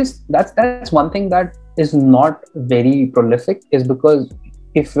the thing is, that's one thing that is not very prolific, is because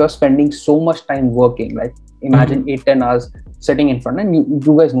if you're spending so much time working, like imagine 8-10 hours sitting in front, and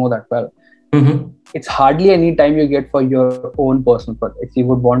you guys know that well. It's hardly any time you get for your own personal projects. You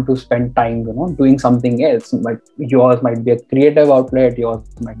would want to spend time doing something else. Like yours might be a creative outlet, yours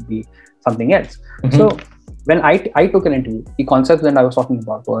might be something else. So when I took an interview, the concept that I was talking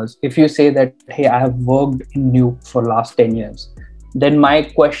about was, if you say that, hey, I have worked in Nuke for last 10 years, then my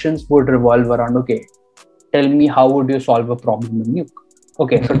questions would revolve around, okay, tell me how would you solve a problem in Nuke?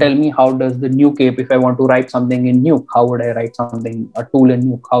 Okay, so tell me, how does the Nuke app, if I want to write something in Nuke, how would I write something, a tool in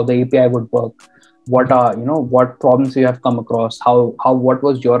Nuke, how the API would work, what are, what problems you have come across, what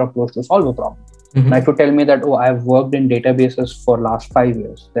was your approach to solve a problem? Now, if you tell me that, oh, I've worked in databases for last 5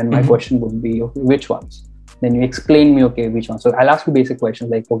 years, then my question would be, okay, which ones? Then you explain me, okay, which one. So I'll ask you basic questions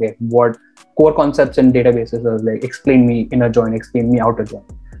like, okay, what core concepts in databases are, like explain me inner join, explain me outer join.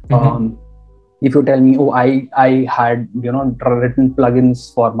 Mm-hmm. If you tell me, oh, I had written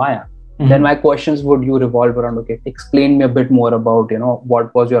plugins for Maya, then my questions would you revolve around, okay, explain me a bit more about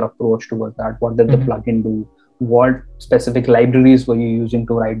what was your approach towards that, what did the plugin do, what specific libraries were you using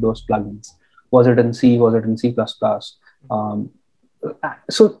to write those plugins, was it in C, was it in C++?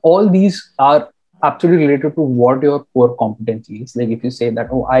 So all these are absolutely related to what your core competency is. Like if you say that,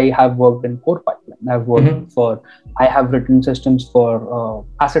 oh, I have worked in core pipeline, I have written systems for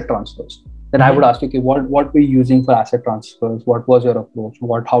asset transfers, then I would ask you, okay, what were you using for asset transfers? What was your approach?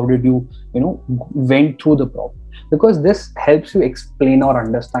 How did you went through the problem? Because this helps you explain or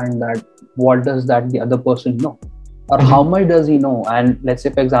understand that what does that the other person know, or how much does he know? And let's say,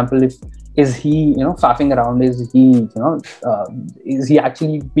 for example, if is he faffing around, is he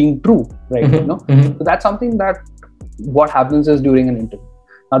actually being true, right? So that's something that what happens is during an interview.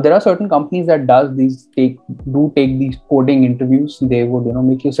 Now there are certain companies that take these coding interviews. They would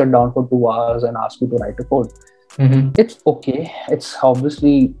make you sit down for 2 hours and ask you to write a code. It's okay, it's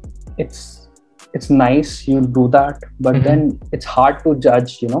obviously it's nice you do that, but then it's hard to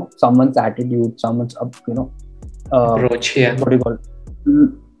judge someone's attitude, someone's approach, what do you call it,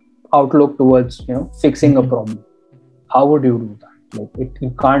 outlook towards fixing a problem. How would you do that? Like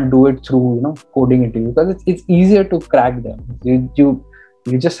you can't do it through coding interview, because it's easier to crack them.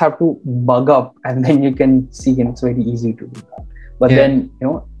 You just have to bug up and then you can see, and it's very easy to do that. But then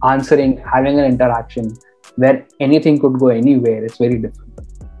having an interaction where anything could go anywhere, it's very different.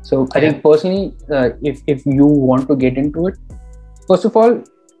 So I think personally, if you want to get into it, first of all,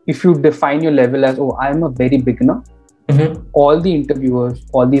 if you define your level as, oh, I'm a very beginner, all the interviewers,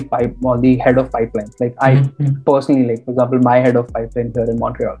 all the head of pipelines, like I personally, like for example, my head of pipeline here in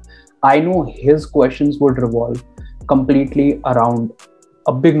Montreal, I know his questions would revolve completely around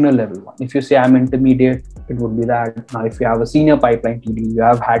a beginner level one. If you say I'm intermediate, it would be that. Now, if you have a senior pipeline TD, you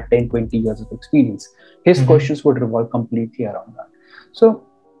have had 10, 20 years of experience, his questions would revolve completely around that. So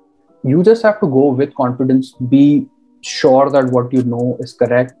you just have to go with confidence, be sure that what you know is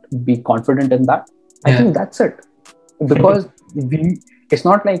correct, be confident in that. I think that's it. Because it's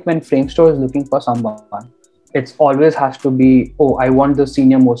not like when Framestore is looking for someone, it always has to be, oh, I want the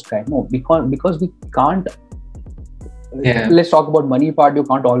senior most guy. No, because we can't. Let's talk about money part. You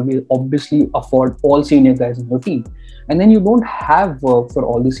can't always obviously afford all senior guys in your team, and then you don't have work for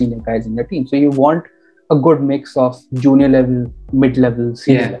all the senior guys in your team. So you want a good mix of junior level, mid level,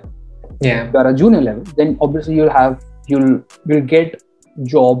 senior level. If you are a junior level, then obviously you'll get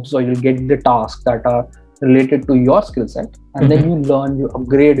jobs, or you'll get the tasks that are related to your skill set, and then you learn, you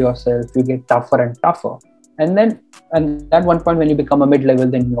upgrade yourself, you get tougher and tougher, and at one point when you become a mid-level,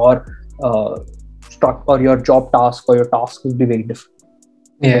 then your stock or your job task or your task will be very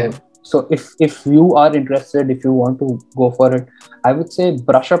different. So if you are interested, if you want to go for it, I would say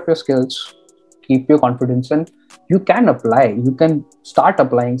brush up your skills, keep your confidence, and you can apply. You can start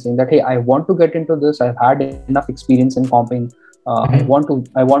applying, saying that, hey, I want to get into this, I've had enough experience in comping, I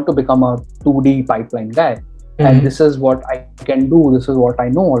want to become a 2D pipeline guy, and this is what I can do, this is what I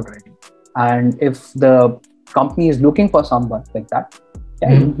know already. And if the company is looking for someone like that,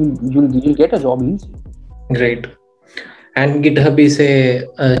 you'll get a job easily. Great. And GitHub is a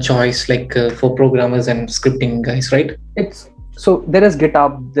choice like for programmers and scripting guys, right? So there is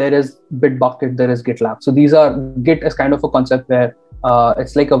GitHub, there is Bitbucket, there is GitLab. So Git is kind of a concept where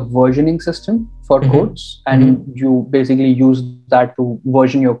it's like a versioning system for codes, and you basically use that to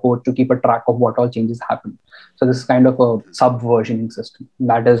version your code to keep a track of what all changes happen. So this is kind of a sub-versioning system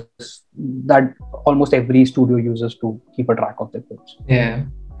that almost every studio uses to keep a track of their codes.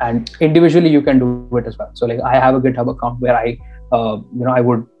 And individually you can do it as well. So like I have a GitHub account where I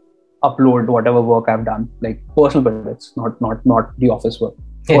would upload whatever work I've done, like personal projects, not the office work.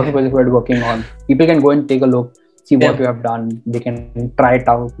 Personal projects we're working on. People can go and take a look, see what you have done. They can try it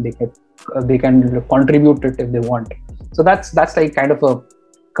out. They can contribute it if they want. So that's like kind of a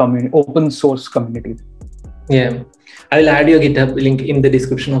open source community. I will add your GitHub link in the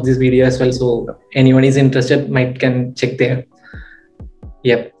description of this video as well, so anyone is interested can check there.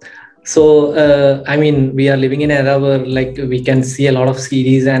 So I mean, we are living in an era where like we can see a lot of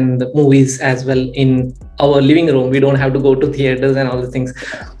series and movies as well in our living room. We don't have to go to theaters and all the things.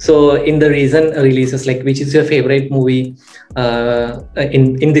 So in the recent releases, like which is your favorite movie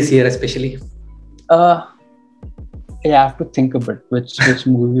in this year especially? I have to think a bit which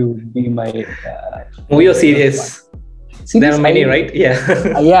movie would be my movie or series. There are many, right?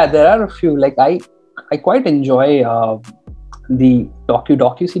 Yeah, there are a few. Like I quite enjoy the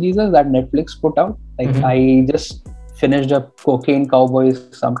docu series that Netflix put out. Like Mm-hmm. I just finished up Cocaine Cowboys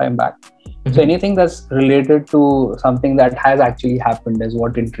sometime back. So Mm-hmm. anything that's related to something that has actually happened is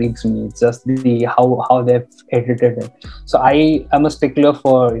what intrigues me. It's just the how they've edited it. So I am a stickler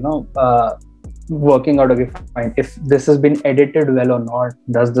for working out, okay, fine, if this has been edited well or not,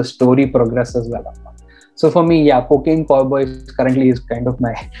 does the story progresses well or not. So for me, yeah, Cocaine Cowboys currently is kind of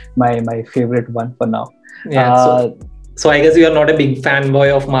my favorite one for now. Yeah. So uh so I guess you are not a big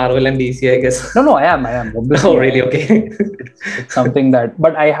fanboy of Marvel and DC, I guess. no, I am Oh, obviously I really? am. Okay. It's something that,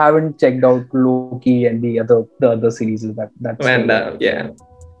 but I haven't checked out Loki and the other series that's still And there. yeah,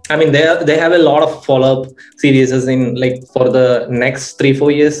 I mean they have a lot of follow up series in like for the next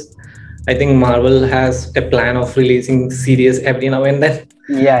 3-4 years. I think Marvel has a plan of releasing series every now and then,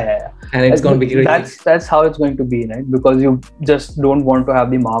 Yeah. and it's going to be crazy. That's how it's going to be, right? Because you just don't want to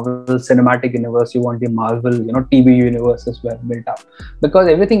have the Marvel Cinematic Universe. You want the Marvel, TV universes were built up, because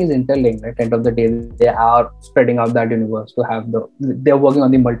everything is interlinked. Right? End of the day, they are spreading out that universe to have they're working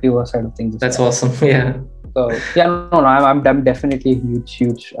on the multiverse side of things as That's well. awesome. Yeah. So yeah, no, I'm definitely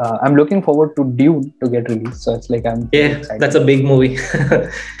huge. I'm looking forward to Dune to get released. So it's like I'm very Yeah, excited. that's a big movie.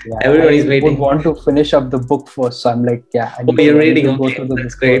 Yeah, Everyone is I would waiting. want to finish up the book first. So I'm like, yeah, Oh, you're I need reading. to go Okay, through the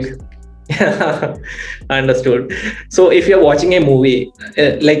that's book great. first. Understood. So if you're watching a movie,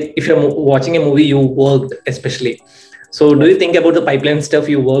 like if you're watching a movie you worked especially, so do Yeah. you think about the pipeline stuff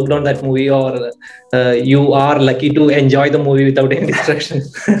you worked on that movie, or you are lucky to enjoy the movie without any distraction?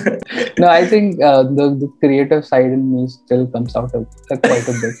 No, I think the creative side in me still comes out quite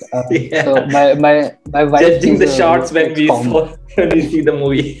a bit. So Yeah, my wife, judging she's the a shots when VFX we comp. saw when we see the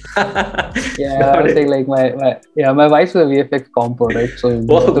movie. Yeah, I Got was saying it. like my wife's a VFX compo, right? So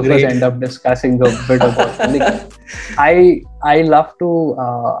both Oh, of us great. end up discussing a bit about like I love to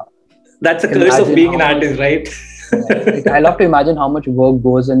That's a curse of imagine being how an much. artist, right? Yeah, like I love to imagine how much work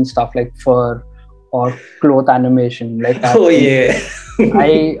goes in stuff like fur or cloth animation. Like Oh yeah.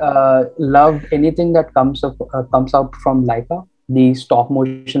 I love anything that comes out from Leica, the stop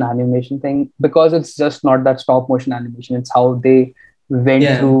motion animation thing, because it's just not that stop motion animation. It's how they went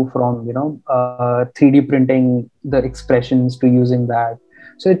Yeah, through from 3D printing the expressions to using that.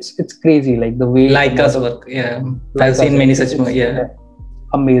 So it's crazy, like the way amount Leica's of work. Yeah, I've Leica's seen work. many such. Yeah, Yeah,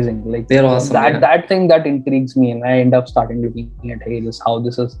 amazing. Like they're awesome. Yeah, that thing that intrigues me, and I end up starting looking at, hey, this how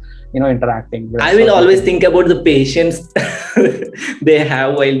this is interacting with I will certain always things. think about the patience they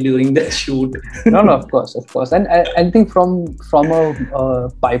have while during the shoot. No, of course, and I think from a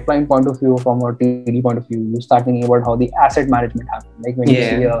pipeline point of view, from a TD point of view, you start thinking about how the asset management happens. Like when you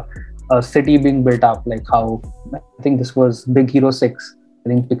see Yeah. a city being built up, like how I think this was Big Hero 6. I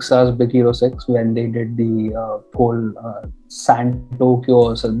think Pixar's Big Hero 6, when they did the whole San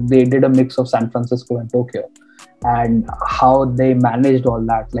Tokyo. So they did a mix of San Francisco and Tokyo, and how they managed all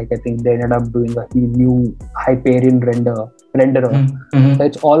that. Like I think they ended up doing a new Hyperion renderer. So Mm-hmm.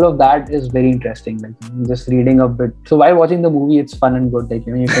 it's all of that is very interesting. Like just reading a bit. So while watching the movie, it's fun and good. Like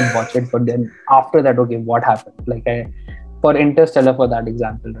you can watch it, but then after that, okay, what happened? Like for Interstellar, for that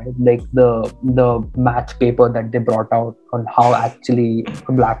example, right? Like the match paper that they brought out on how actually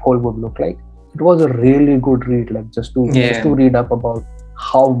a black hole would look like. It was a really good read. Like just to Yeah, read up about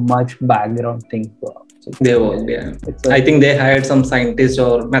how much background things were. So they worked. Yeah, it's I a think they hired some scientist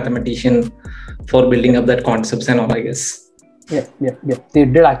or mathematician for building yeah, up that concepts and all, I guess. yeah. They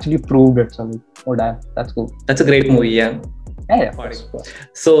did actually proved it. So like, oh damn, that's cool. That's a great movie. Yeah. Yeah, of Got it. course, of course.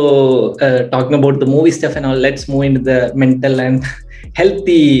 So, talking about the movie stuff and all, let's move into the mental and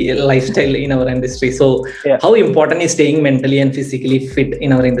healthy lifestyle in our industry. So, Yeah, how important is staying mentally and physically fit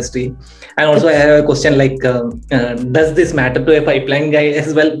in our industry? And also, I it's have a question like, does this matter to a pipeline guy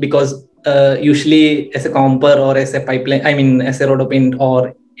as well? Because usually, as a comper or as a pipeline, I mean, as a road paint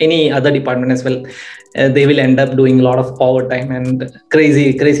or any other department as well, they will end up doing a lot of overtime and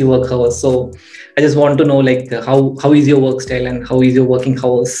crazy work hours. So, I just want to know like how is your work style and how is your working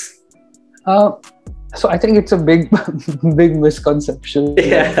hours? uh, so I think it's a big big misconception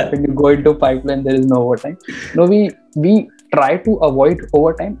that when Yeah. you go into pipeline there is no overtime. No, we try to avoid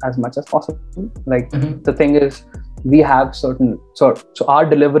overtime as much as possible. Like the Mm-hmm. thing is, we have certain so our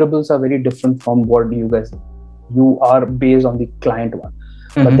deliverables are very different from what you guys you are based on the client one.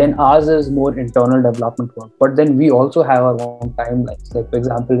 But then Mm-hmm. ours is more internal development work. But then we also have our own timelines. Like for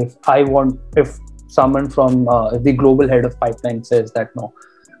example, if someone from if the global head of pipeline says that no,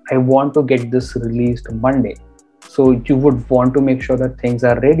 I want to get this released Monday. So you would want to make sure that things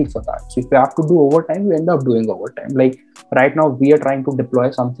are ready for that. So if you have to do overtime, you end up doing overtime. Like right now, we are trying to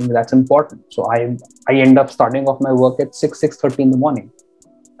deploy something that's important. So I end up starting off my work at 6:30 in the morning.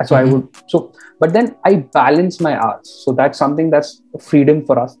 So I would, so, but then I balance my hours. So that's something that's freedom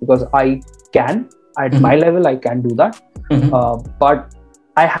for us, because I can, at my level, I can do that. But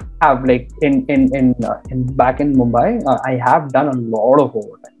I have, like, in back in Mumbai, I have done a lot of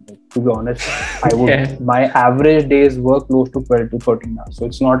overtime. Like, to be honest, I would, Yeah. my average days work close to 12 to 13 hours. So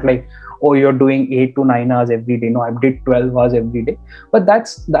it's not like, oh, you're doing 8 to 9 hours every day. No, I did 12 hours every day. But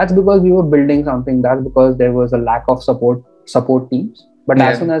that's because we were building something. That's because there was a lack of support teams. But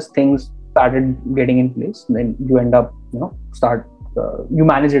as soon Yeah. as things started getting in place, then you end up, you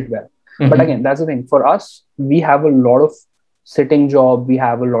manage it well. But again, that's the thing. For us, we have a lot of sitting job. We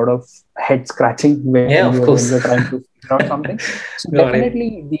have a lot of head scratching Yeah, of when course. we're trying to figure out something. So Got it.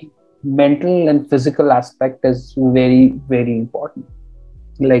 definitely the mental and physical aspect is very, very important.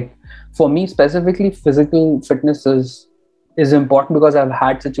 Like, for me specifically, physical fitness is important, because I've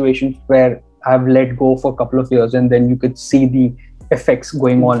had situations where I've let go for a couple of years, and then you could see the effects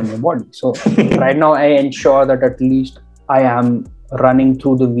going on in your body. So right now I ensure that at least I am running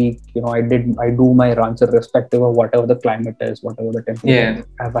through the week. I do my runs irrespective of whatever the climate is, whatever the temperature Yeah. is.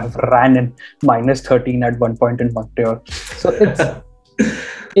 I've ran in minus 13 at one point in Montreal. So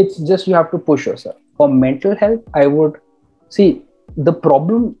it's just, you have to push yourself. For mental health, I would see the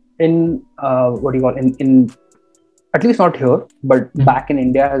problem in, what do you call, in at least not here, but back in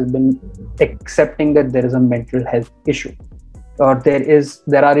India, has been accepting that there is a mental health issue, or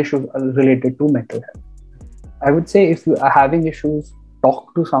there are issues related to mental health. I would say, if you are having issues,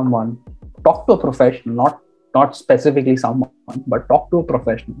 talk to someone, talk to a professional, not specifically someone, but talk to a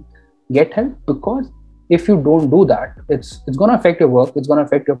professional, get help. Because if you don't do that, it's going to affect your work, it's going to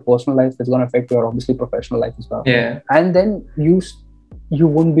affect your personal life, it's going to affect your, obviously, professional life as well. Yeah. And then you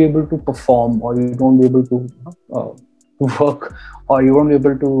won't be able to perform, or you won't be able to work, or you won't be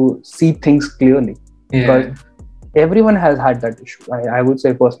able to see things clearly. Because Yeah. everyone has had that issue. I would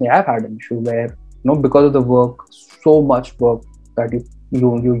say personally, I've had an issue where, because of the work, so much work, that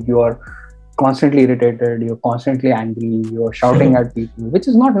you are constantly irritated, you're constantly angry, you're shouting at people, which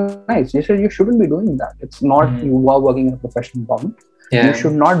is not nice. You shouldn't be doing that. It's not, you are working in a professional environment. You Yeah.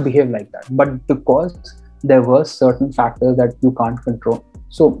 should not behave like that. But because there were certain factors that you can't control,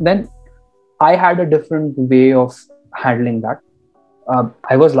 so then I had a different way of handling that.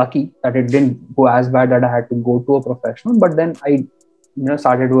 I was lucky that it didn't go as bad that I had to go to a professional. But then I,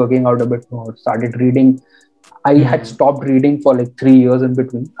 started working out a bit more, started reading. I had stopped reading for like 3 years in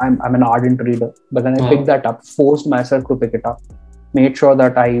between. I'm an ardent reader, but then I picked Wow. that up, forced myself to pick it up, made sure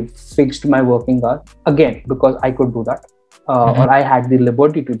that I fixed my working hour again, because I could do that, or I had the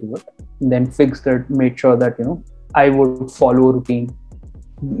liberty to do it. Then fixed it, made sure that I would follow a routine.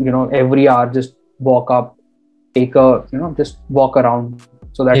 Every hour, just walk up, take a, just walk around,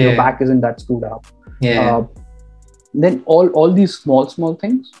 so that your Yeah. back isn't that screwed up. Yeah. uh, then all these small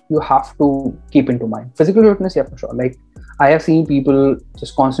things you have to keep into mind. Physical fitness, yeah, for sure. Like, I have seen people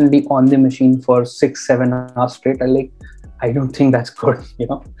just constantly on the machine for 6-7 hours straight. I don't think that's good.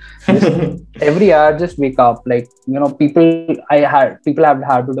 Just every hour, just wake up. Like, people have the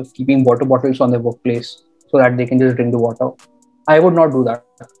habit of keeping water bottles on their workplace, so that they can just drink the water. I would not do that.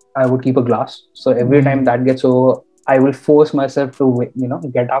 I would keep a glass. So every time that gets over, I will force myself to,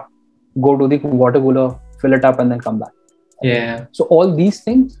 get up, go to the water cooler, fill it up, and then come back. Yeah. So all these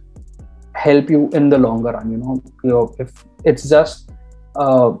things help you in the longer run. If it's just,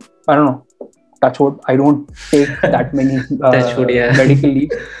 I don't know, touch wood, I don't take that many That's good. Yeah. medical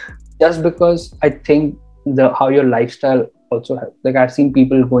leaves, just because I think how your lifestyle also helps. Like, I've seen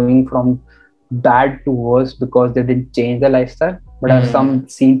people going from bad to worse because they didn't change their lifestyle. But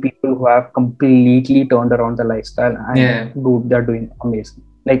I've seen people who have completely turned around the lifestyle, and Yeah. they're doing amazing.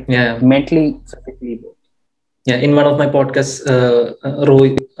 Like, Yeah. mentally, physically, both. Yeah. In one of my podcasts,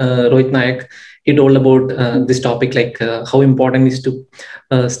 Rohit Nayak, he told about this topic, like how important is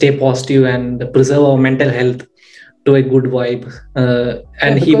to stay positive and preserve our mental health to a good vibe. Yeah,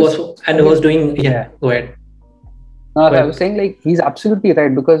 And because he was again, doing. Yeah. yeah. Go ahead. Go I was ahead. saying, like, he's absolutely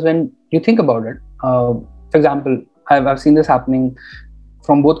right, because when you think about it, for example, I've seen this happening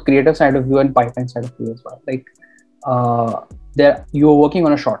from both creative side of view and pipeline side of view as well. Like, there you're working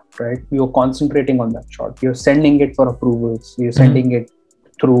on a shot, right? You're concentrating on that shot. You're sending it for approvals. You're sending it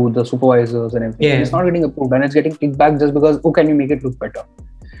through the supervisors and everything. And it's Yeah. not getting approved, and it's getting kicked back just because, oh, can you make it look better?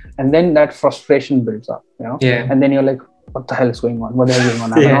 And then that frustration builds up, Yeah. and then you're like, what the hell is going on? What the hell is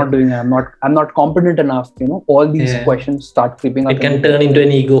going on? Am I Yeah. not doing it? I'm not competent enough. All these Yeah. questions start creeping up. It can turn into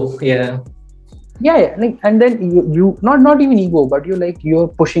an ego. Yeah. Like, and then you not even ego, but you're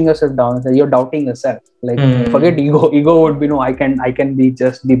pushing yourself down, you're doubting yourself. Like, forget ego. Ego would be, no, I can be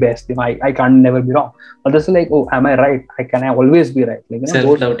just the best, I can't never be wrong. But this is like, oh, am I right? Can I always be right? Like, Self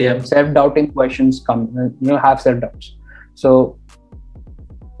those doubt, yeah. self-doubting questions come, have self-doubts. So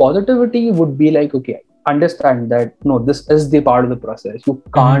positivity would be like, okay, understand that no, this is the part of the process, you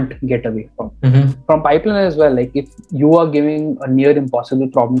can't get away from pipeline as well. Like, if you are giving a near impossible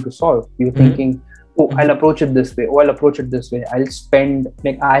problem to solve, you're thinking, oh, I'll approach it this way, oh, I'll approach it this way, I'll spend,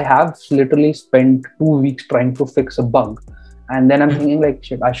 like, I have literally spent 2 weeks trying to fix a bug, and then I'm thinking like,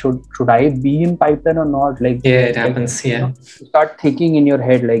 shit, should I be in pipeline or not? Like, Yeah, it happens. Yeah. You start thinking in your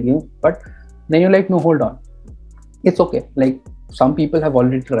head, like, but then you're like, no, hold on, it's okay. Like, some people have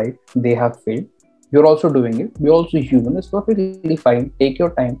already tried, they have failed, you're also doing it, you're also human, it's perfectly fine, take your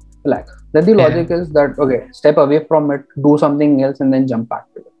time, relax. Then the logic is that, okay, step away from it, do something else, and then jump back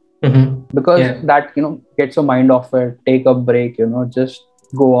to it. Because that, gets your mind off it, take a break, just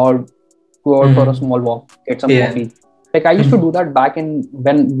go out for a small walk, get some coffee. Like, I used to do that back in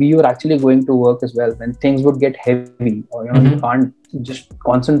when we were actually going to work as well, when things would get heavy, or you can't just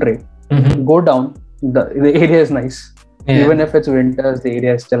concentrate. Go down, the area is nice. Even if it's winters, the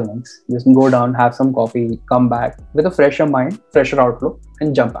area is still nice. Just go down, have some coffee, come back with a fresher mind, fresher outlook,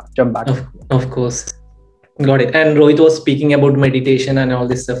 and jump back. Of course. Got it. And Rohit was speaking about meditation and all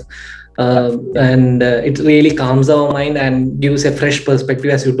this stuff. And it really calms our mind and gives a fresh perspective,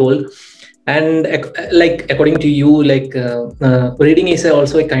 as you told. And like, according to you, like, reading is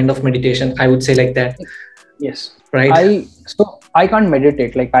also a kind of meditation, I would say, like that. Yes. Right. I can't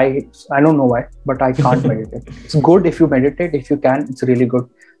meditate. Like, I don't know why, but I can't meditate. It's good if you meditate. If you can, it's really good.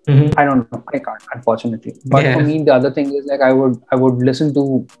 I don't know. I can't, unfortunately. But for me, the other thing is, like, I would listen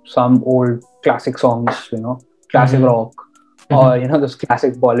to some old classic songs, classic rock, or those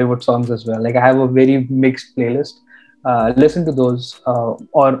classic Bollywood songs as well. Like, I have a very mixed playlist. Listen to those,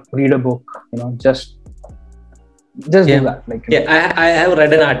 or read a book. Just do that. Like, I have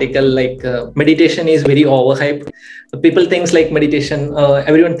read an article like, meditation is very overhyped. People thinks like meditation,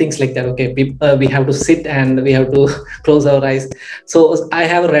 everyone thinks like that, okay, we have to sit and we have to close our eyes. So I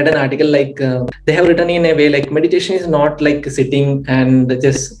have read an article like, they have written in a way like, meditation is not like sitting and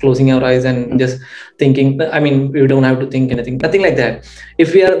just closing our eyes and just thinking. I mean, we don't have to think anything, nothing like that.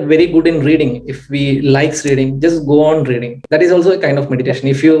 If we are very good in reading, if we likes reading, just go on reading. That is also a kind of meditation.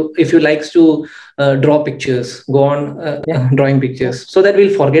 If you likes to draw pictures, go on drawing pictures, so that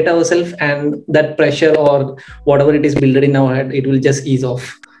we'll forget ourselves, and that pressure or whatever it is built in our head, it will just ease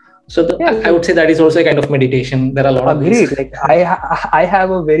off. So I would say that is also a kind of meditation. There are a lot of these. Like, I have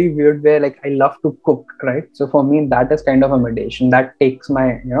a very weird way, like, I love to cook, right? So for me, that is kind of a meditation that takes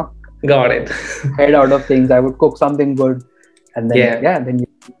my Got it. head out of things. I would cook something good, and then then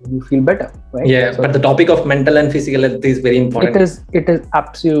you feel better, right? But the topic of mental and physical health is very important. It is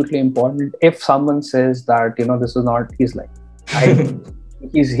absolutely important. If someone says that this is not, he's like,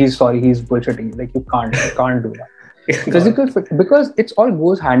 he's sorry, he's bullshitting. Like, you can't do that. Physical fit, because it's all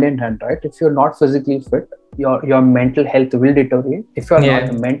goes hand in hand, right? If you're not physically fit, your mental health will deteriorate. If you're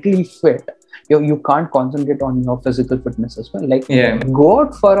not mentally fit, you can't concentrate on your physical fitness as well. Like, go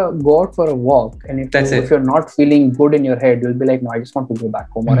out for a walk, and if you're not feeling good in your head, you'll be like, no, I just want to go back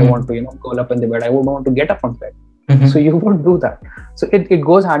home, or I want to curl up in the bed, I would want to get up from bed. So you won't do that. So it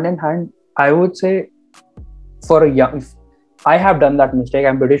goes hand in hand. I would say, for a young, I have done that mistake.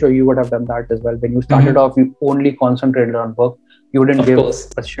 I'm pretty sure you would have done that as well. When you started off, you only concentrated on work. You didn't give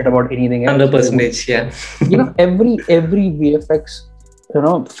a shit about anything else. 100%, yeah. Every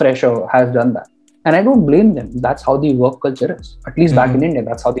VFX, fresher has done that. And I don't blame them. That's how the work culture is. At least back in India,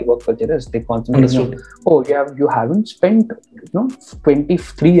 that's how the work culture is. They concentrate on, you haven't spent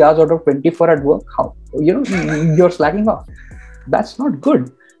 23 hours out of 24 at work. How? You're slacking off. That's not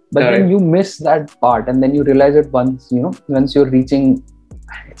good. But then you miss that part, and then you realize it once you're reaching,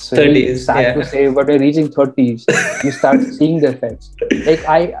 it's really 30s, sad to say, but you're reaching 30s, you start seeing the effects.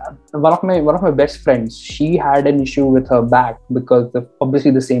 Like, one of my best friends, she had an issue with her back because of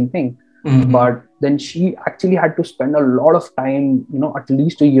obviously the same thing. But then she actually had to spend a lot of time, at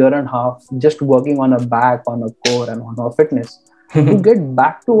least a year and a half, just working on her back, on her core, and on her fitness to get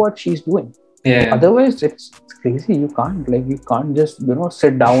back to what she's doing. Otherwise, it's crazy. You can't just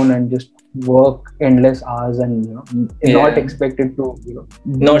sit down and just work endless hours and not expected to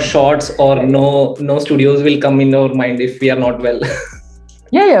no shots or no studios will come in our mind if we are not well.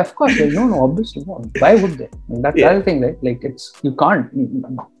 Of course. Like, no, obviously not. Why would they? That's the other thing, right? Like, you can't.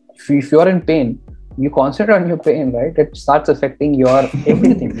 If you're in pain, you concentrate on your pain, right? It starts affecting your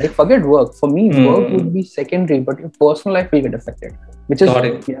everything. Like, forget work. For me, work would be secondary, but your personal life will get affected, which is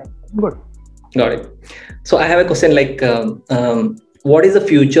good. Got it. So I have a question like, what is the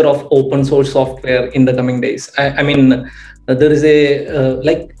future of open source software in the coming days? I mean, there is a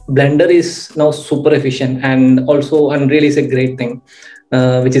like Blender is now super efficient, and also Unreal is a great thing,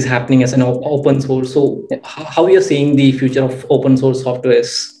 which is happening as an open source. So Yeah. how you're seeing the future of open source software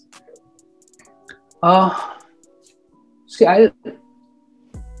is? Uh, See,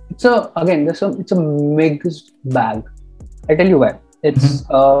 it's a mixed bag. I tell you why. It's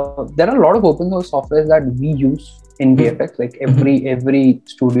Mm-hmm. There are a lot of open source softwares that we use in VFX, like Mm-hmm. every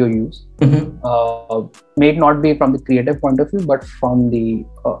studio use. Mm-hmm. May it not be from the creative point of view, but from the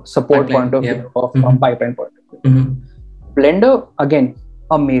support point Pipeline, of yeah. view or from Mm-hmm. pipeline point of view. Mm-hmm. Blender, again,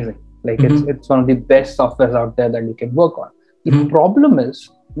 amazing. Like Mm-hmm. it's one of the best softwares out there that you can work on. The Mm-hmm. problem is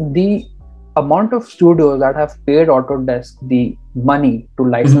the amount of studios that have paid Autodesk the money to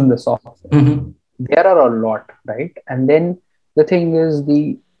license the software. Mm-hmm. There are a lot, right? And then the thing is,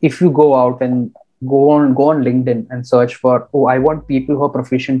 the if you go out and go on LinkedIn and search for, oh, I want people who are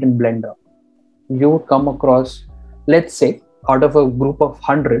proficient in Blender, you would come across, let's say, out of a group of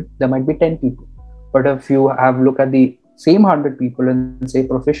 100 there might be 10 people. But if you have look at the same 100 people and say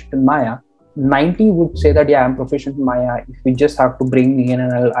proficient in Maya, 90 would say that, yeah, I'm proficient in Maya, if you just have to bring me in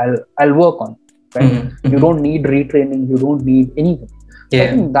and I'll work on it, right? Mm-hmm. You Mm-hmm. don't need retraining, you don't need anything. So I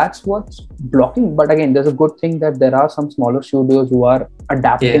Yeah. think that's what's blocking. But again, there's a good thing that there are some smaller studios who are Yeah.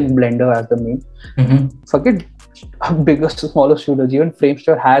 adapting Blender as the main. Mm-hmm. Forget biggest smaller studios, even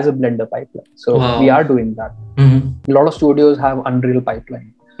Framestore has a Blender pipeline, so we Wow. are doing that. Mm-hmm. A lot of studios have Unreal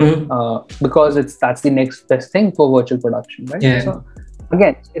pipeline, Mm-hmm. because that's the next best thing for virtual production, right? Yeah. So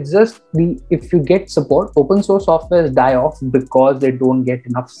again, it's just the if you get support, open source softwares die off because they don't get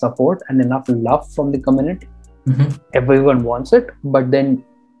enough support and enough love from the community. Mm-hmm. Everyone wants it, but then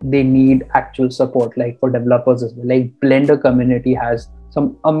they need actual support, like for developers as well. Like Blender community has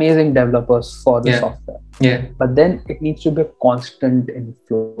some amazing developers for the Yeah. software, Yeah. but then it needs to be a constant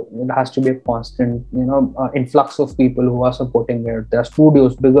inflow. It has to be a constant, influx of people who are supporting it. There are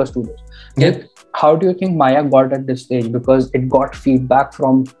studios, bigger studios. Yeah. Like, how do you think Maya got at this stage? Because it got feedback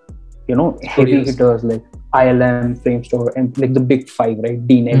from, heavy Studios. hitters like ILM, Framestore, and like the big five, right?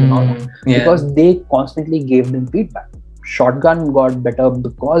 DNEG and all that, Yeah. because they constantly gave them feedback. Shotgun got better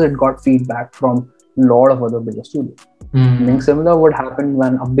because it got feedback from a lot of other bigger studios. Something Mm. similar would happen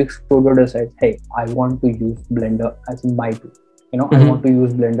when a big studio decides, hey, I want to use Blender as my tool. I want Mm-hmm. to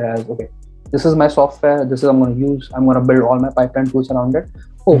use Blender as, okay, this is my software, this is I'm going to use, I'm going to build all my pipeline tools around it.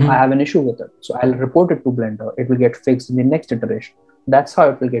 Oh, I Mm-hmm. have an issue with it. So I'll report it to Blender. It will get fixed in the next iteration. That's how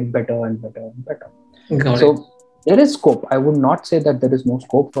it will get better and better and better. Got it. So there is scope. I would not say that there is no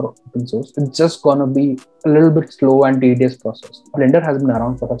scope for open source. It's just gonna be a little bit slow and tedious process. Blender has been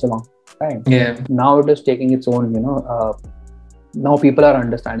around for such a long time. Yeah. Now it is taking its own, now people are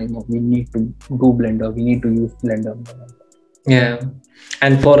understanding, we need to do Blender, we need to use Blender. Yeah.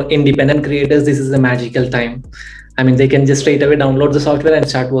 And for independent creators, this is a magical time. I mean, they can just straight away download the software and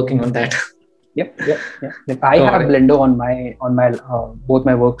start working on that. Yep. Like I Got have it. Blender on my both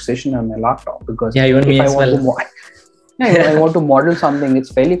my workstation and my laptop, because Yeah, even if me I as want well. to I want to model something,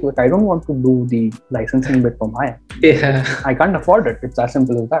 it's fairly quick. I don't want to do the licensing bit for Maya. Yeah, I can't afford it. It's as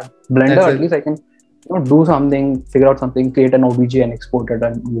simple as that. Blender, that's at it. least I can do something, figure out something, create an OBJ and export it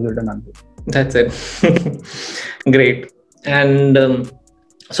and use it and undo. That's it. Great. And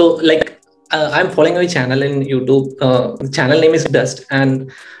so, like, I'm following a channel in YouTube. The channel name is Dust,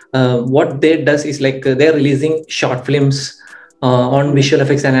 and what they does is like they're releasing short films on Okay. visual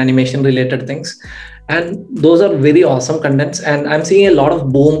effects and animation related things, and those are very awesome contents. And I'm seeing a lot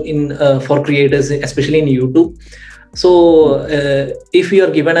of boom in for creators, especially in YouTube. So, Yeah. if you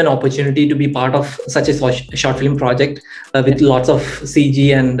are given an opportunity to be part of such a short film project with Yeah. lots of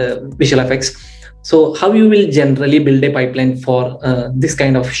CG and visual effects, so how you will generally build a pipeline for this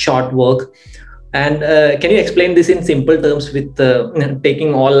kind of short work? And can you explain this in simple terms with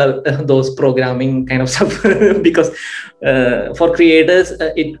taking all those programming kind of stuff? Because for creators,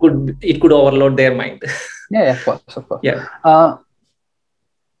 it could overload their mind. Yeah, of course, of course. Yeah. Uh,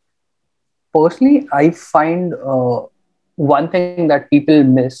 Personally, I find one thing that people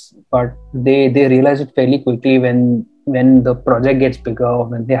miss, but they realize it fairly quickly when the project gets bigger, or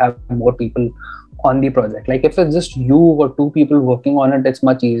when they have more people on the project. Like if it's just you or two people working on it, it's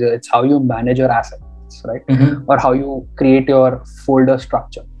much easier. It's how you manage your assets, right? Mm-hmm. Or how you create your folder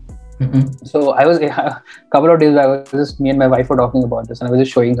structure. Mm-hmm. So I was a couple of days I was just, me and my wife were talking about this, and I was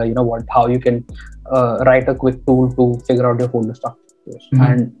just showing her, how you can write a quick tool to figure out your folder structures. Mm-hmm.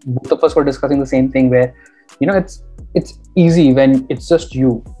 And both of us were discussing the same thing, where it's easy when it's just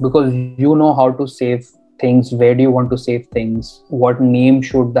you, because you know how to save things, where do you want to save things, what name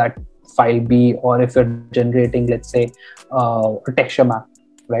should that file B, or if you're generating, let's say, a texture map,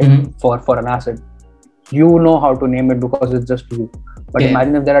 right, Mm-hmm. for an asset, you know how to name it because it's just you. But Yeah.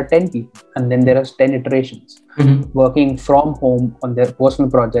 imagine if there are 10 people and then there are 10 iterations Mm-hmm. working from home on their personal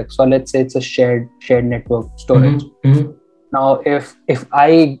projects. So let's say it's a shared network storage. Mm-hmm. Mm-hmm. Now, if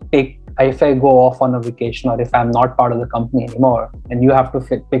I go off on a vacation, or if I'm not part of the company anymore, and you have to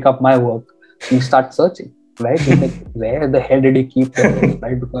pick up my work, you start searching, right? You think, where the hell did you keep your work,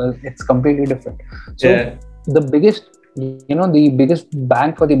 right? Because it's completely different. So Yeah. the the biggest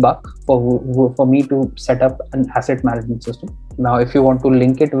bang for the buck for me to set up an asset management system. Now, if you want to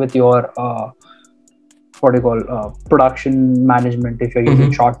link it with your what do you call production management, if you're using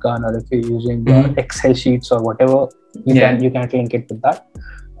Mm-hmm. Shotgun, or if you're using your Mm-hmm. Excel sheets or whatever, Yeah. you can link it with that.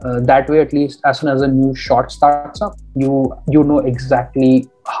 That way, at least as soon as a new shot starts up, you know exactly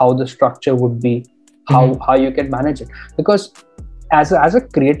how the structure would be, Mm-hmm. how you can manage it. Because as a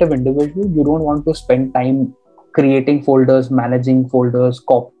creative individual, you don't want to spend time creating folders, managing folders,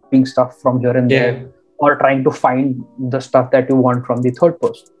 copying stuff from here and there, Yeah. or trying to find the stuff that you want from the third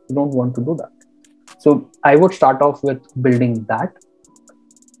person. You don't want to do that. So I would start off with building that.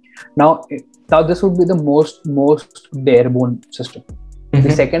 Now, now this would be the most bare bone system. The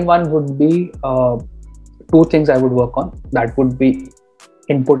Mm-hmm. second one would be two things I would work on. That would be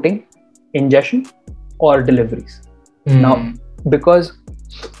inputting, ingestion, or deliveries. Now, Mm-hmm. because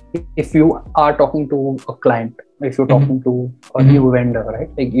if you are talking to a client, if you're talking to a new Mm-hmm. vendor, right?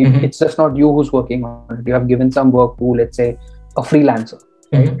 Like Mm-hmm. it's just not you who's working on it. You have given some work to, let's say, a freelancer,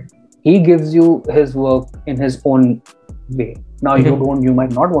 right? Mm-hmm. He gives you his work in his own way. Now you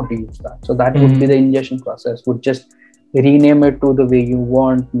might not want to use that. So that would be the Mm-hmm. ingestion process. Would just rename it to the way you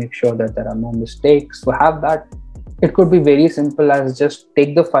want, make sure that there are no mistakes. So have that. It could be very simple as just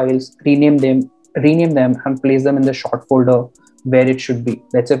take the files, rename them, and place them in the short folder where it should be.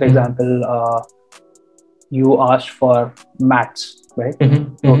 Let's say, for Mm-hmm. example, you asked for mats, right?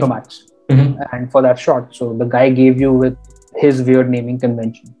 Mm-hmm. Roto Mm-hmm. mats, Mm-hmm. and for that short, so the guy gave you with his weird naming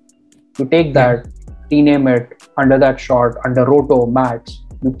convention. You take Yeah. that, rename it under that short, under Roto Mats,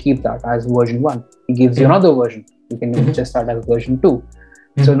 you keep that as version 1. He gives you Mm-hmm. another version. You can Mm-hmm. adjust that as version 2. So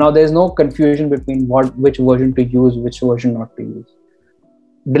Mm-hmm. now there's no confusion between which version to use, which version not to use.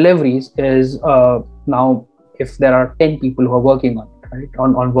 Deliveries is now, if there are 10 people who are working on it, right?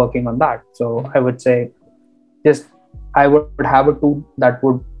 On working on that. So I would say, just I would have a tool that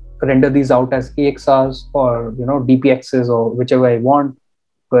would render these out as AXRs, or DPXs, or whichever I want.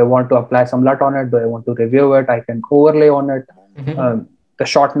 Do I want to apply some LUT on it? Do I want to review it? I can overlay on it. Mm-hmm. Um, the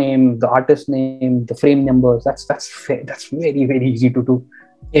short name, the artist name, the frame numbers. That's very easy to do.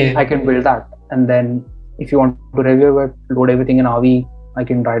 I Yeah. can build that, and then if you want to review it, load everything in RV. I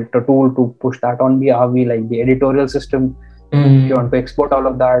can write a tool to push that on the RV, like the editorial system. If you want Mm-hmm. to export all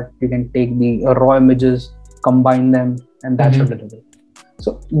of that, you can take the raw images, combine them, and that's your Mm-hmm. delivery.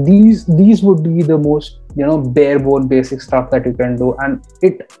 So these would be the most bare bone basic stuff that you can do, and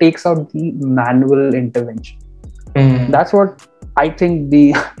it takes out the manual intervention. Mm-hmm. That's what I think the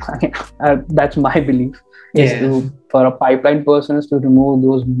that's my belief, is Yeah. to, for a pipeline person, is to remove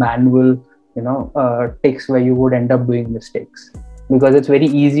those manual ticks where you would end up doing mistakes, because it's very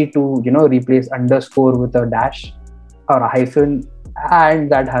easy to replace underscore with a dash or a hyphen,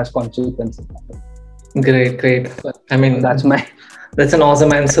 and that has consequences. Great, great. I So that's mean, my that's an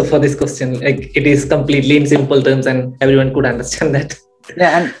awesome answer for this question. Like it is completely in simple terms, and everyone could understand that.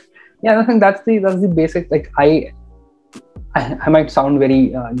 yeah. And yeah, I think that's the basic. Like I might sound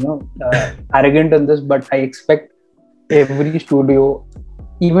very arrogant in this, but I expect every studio,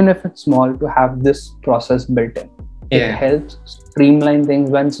 even if it's small, to have this process built in. It Yeah. helps streamline things.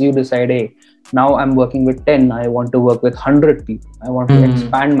 Once you decide, hey, now I'm working with 10, I want to work with 100 people, I want to Mm,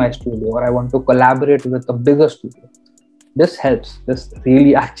 expand my studio, or I want to collaborate with a bigger studio. This helps. This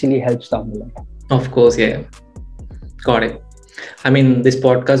really actually helps down the line. of course, yeah. Got it. I mean, this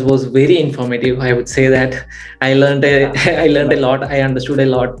podcast was very informative. I would say that I learned Yeah. I learned a Like, lot. I understood a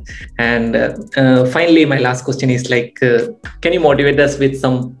lot. And finally, my last question is like, can you motivate us with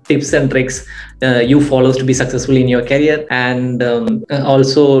some tips and tricks you follow to be successful in your career, and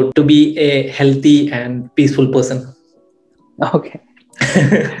also to be a healthy and peaceful person? okay.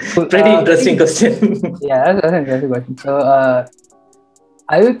 Cool. Pretty interesting See, question. yeah, that's an interesting question. So,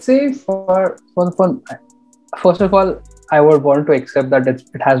 I would say for first of all, I would want to accept that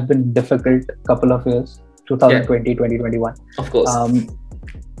it has been difficult couple of years, Yeah, 2020, 2021. of course. Um,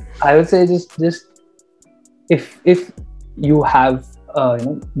 I would say just if you have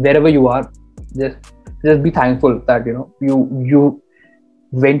wherever you are, just just be thankful that you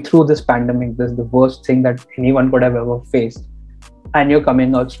went through this pandemic. This is the worst thing that anyone could have ever faced, and you're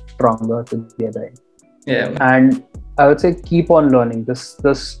coming out stronger to the other end. Yeah. And I would say keep on learning. This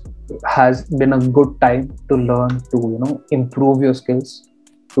has been a good time to learn, to improve your skills,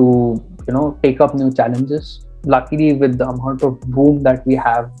 to take up new challenges. Luckily, with the amount of boom that we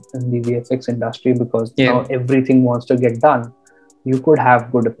have in the VFX industry, because Yeah. now everything wants to get done, you could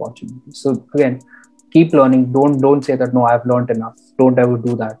have good opportunities. So again, keep learning. Don't say that no, I've learned enough. Don't ever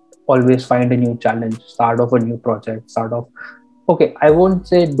do that. Always find a new challenge. Start off a new project. Start off. Okay, I won't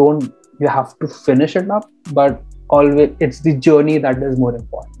say don't, you have to finish it up, but always it's the journey that is more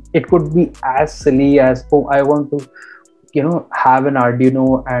important. It could be as silly as, oh, I want to have an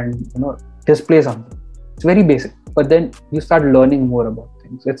Arduino and display something. It's very basic, but then you start learning more about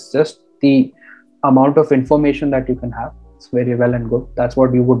things. It's just the amount of information that you can have. It's very well and good. That's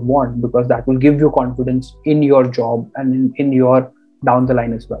what you would want, because that will give you confidence in your job and in your down the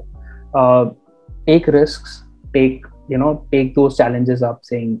line as well. Take risks. Take those challenges up,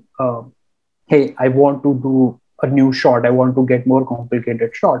 saying, hey, I want to do a new shot. I want to get more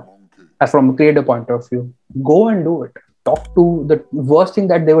complicated shot. From a creator point of view, go and do it. Talk to the worst thing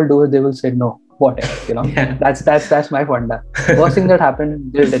that they will do is they will say no, whatever. Yeah. That's my funda. Worst thing that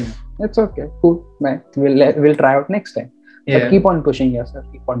happened, they didn't. It's okay, cool, man. We'll try out next time. Yeah. But keep on pushing yourself,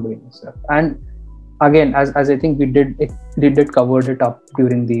 keep on doing yourself. And again, as I think we did covered it up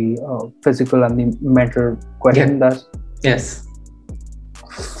during the physical and the mental question. That's Yes.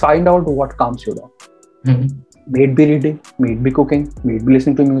 find out what calms you down. Mm-hmm. May it be reading, may it be cooking, may it be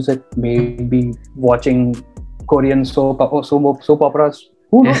listening to music, may it be watching Korean soap operas.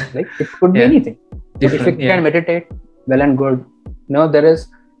 Who knows? Like, it could be anything. If you can meditate, well and good. There is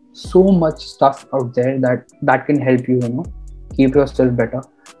so much stuff out there that can help you, keep yourself better.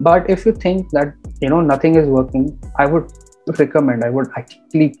 But if you think that nothing is working, I would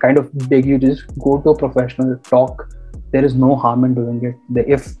actually kind of beg you to just go to a professional, talk. There is no harm in doing it.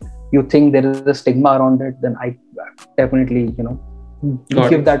 If you think there is a stigma around it, then I definitely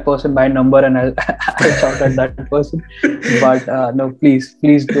give that person my number and I'll shout at that person. But no, please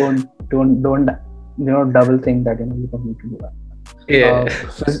don't double think that you don't need to do that. Yeah.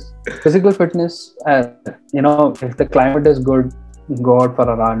 Physical fitness, if the climate is good, go out for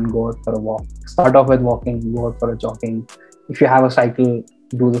a run, go out for a walk. Start off with walking, go out for a jogging. If you have a cycle,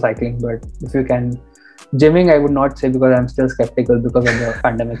 do the cycling. But if you can, gymming I would not say, because I'm still skeptical because of the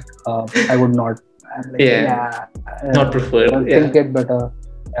pandemic. I would not. Not preferred. Things get better.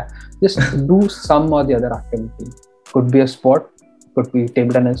 Yeah. Just do some or the other activity. Could be a sport, could be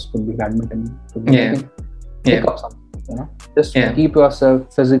table tennis, could be badminton, could be anything. Pick up something. Just keep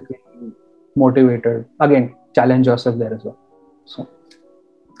yourself physically motivated. Again, challenge yourself there as well. So.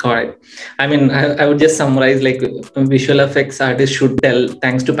 All right. I mean, I would just summarize, like, visual effects artists should tell,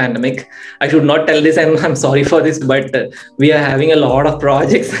 thanks to pandemic. I should not tell this, and I'm sorry for this, but we are having a lot of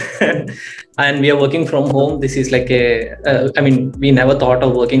projects and we are working from home. This is like we never thought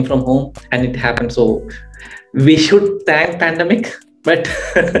of working from home and it happened. So we should thank pandemic, but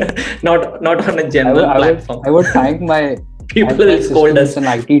not on a general platform. I would thank my people will scold us and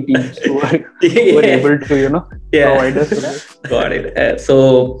IT teams who were able to provide us with this. Got it.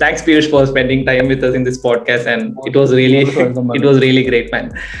 So thanks, Piyush, for spending time with us in this podcast, and it was really great,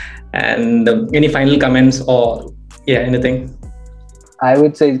 man. And any final comments or anything? I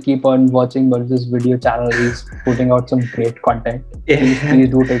would say keep on watching Burj's video channel. He's putting out some great content. Please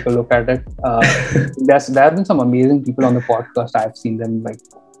do take a look at it. There have been some amazing people on the podcast. I've seen them like.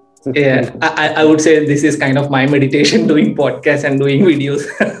 I would say this is kind of my meditation, doing podcasts and doing videos.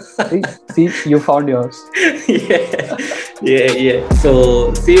 see, you found yours. Yeah.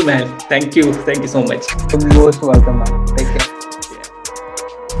 So see you, man. Thank you so much. You're most welcome, man. Take care.